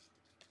go.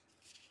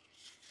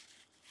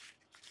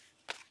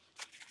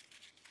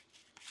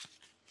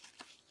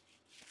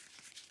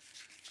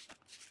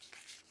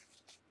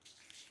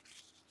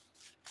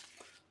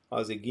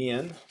 Oz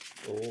again.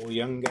 Old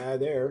young guy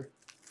there.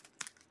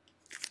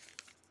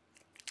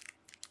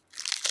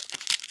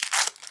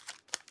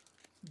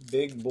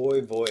 Big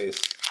boy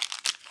voice.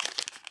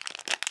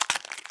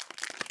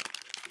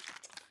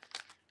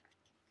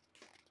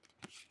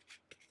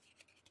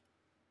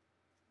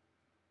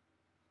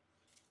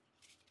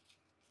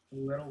 A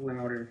little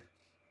louder.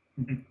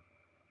 A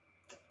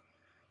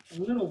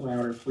little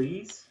louder,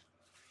 please.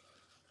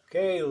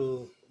 Okay,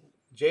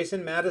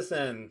 Jason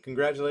Madison.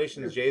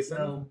 Congratulations, Jason.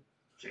 No,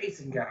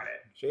 Jason got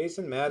it.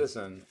 Jason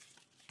Madison.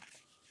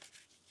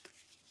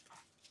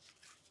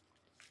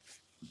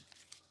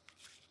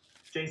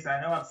 Jason, I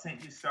know I've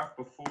sent you stuff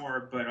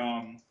before, but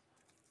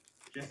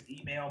just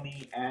email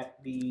me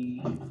at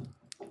the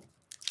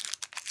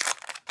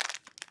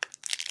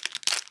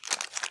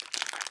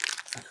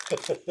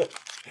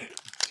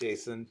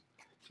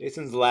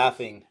Jason's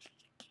laughing.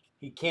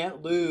 He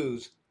can't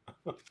lose.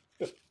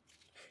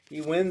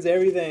 He wins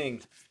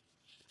everything.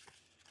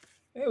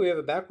 Hey, we have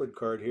a backward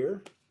card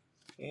here.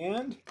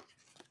 And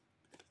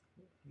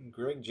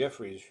Greg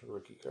Jeffries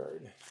rookie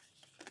card.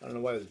 I don't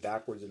know why it was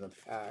backwards in the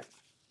pack.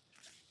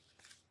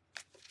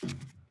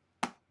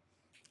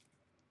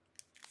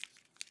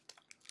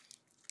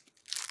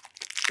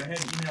 Go ahead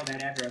and email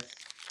that address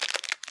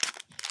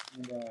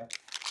and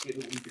get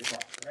what we can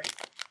across, right?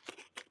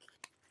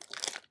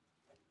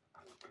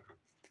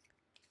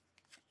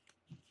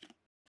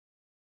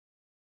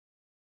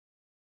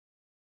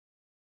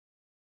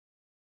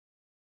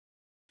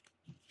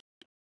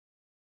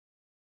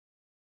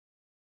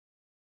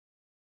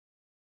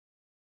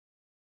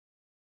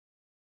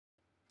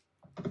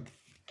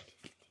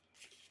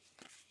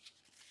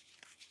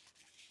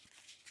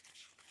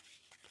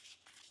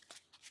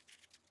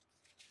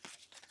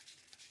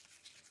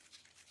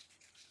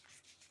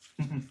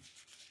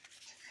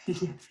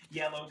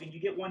 Yeah, Logan,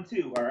 you get one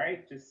too, all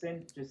right? Just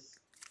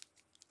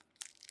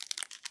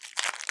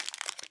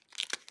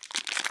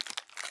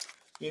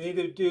You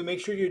need to make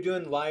sure you're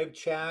doing live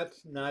chat,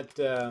 not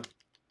if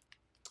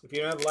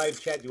you don't have live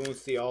chat, you won't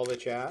see all the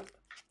chat.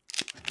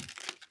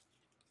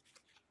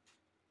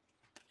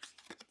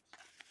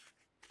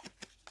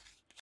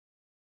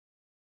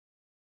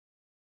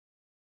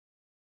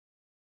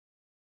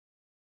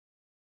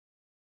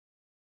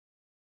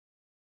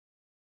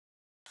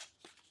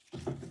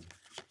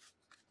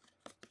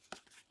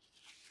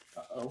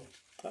 Uh-oh.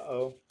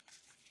 Uh-oh.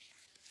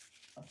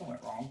 Something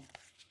went wrong.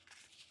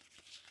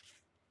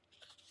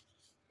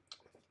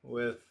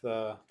 With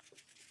Oh,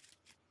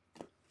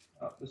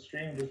 the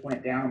stream just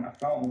went down on my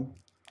phone.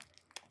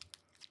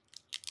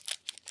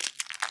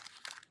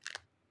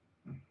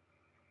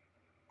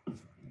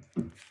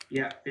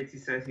 Yeah, Fitzy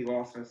says he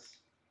lost us.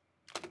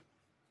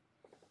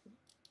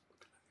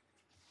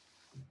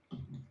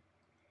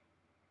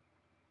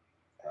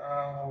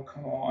 Oh,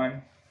 come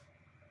on.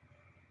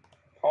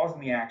 Pause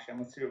in the action.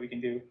 Let's see what we can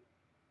do.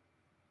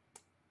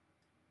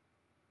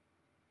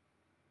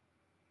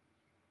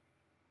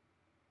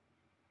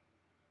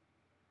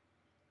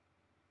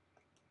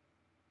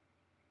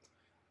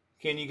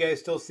 Can you guys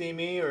still see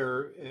me,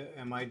 or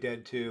am I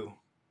dead too?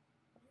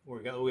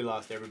 We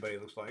lost everybody,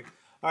 it looks like.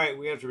 All right,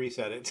 we have to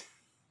reset it.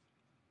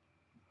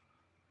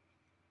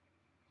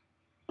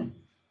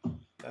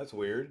 That's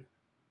weird.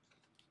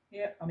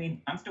 Yeah, I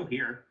mean, I'm still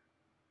here.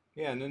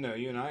 Yeah, no,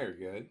 you and I are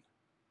good.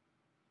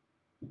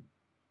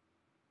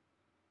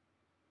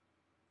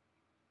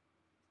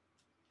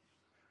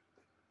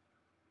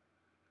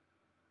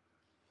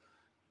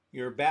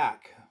 You're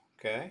back,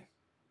 okay?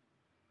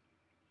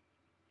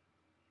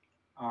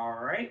 All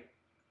right.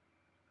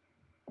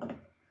 All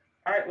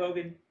right,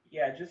 Logan.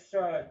 Yeah, just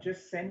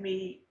send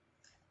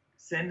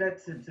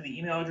that to the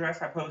email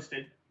address I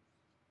posted.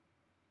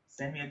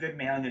 Send me a good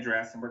mailing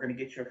address, and we're going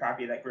to get you a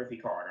copy of that Griffey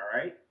card. All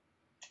right.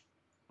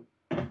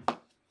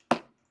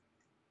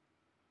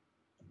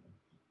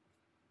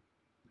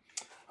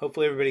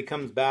 Hopefully everybody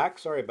comes back.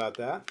 Sorry about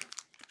that.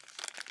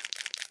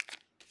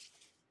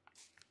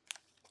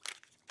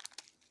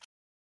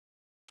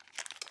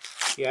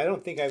 Yeah, I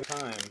don't think I have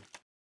time.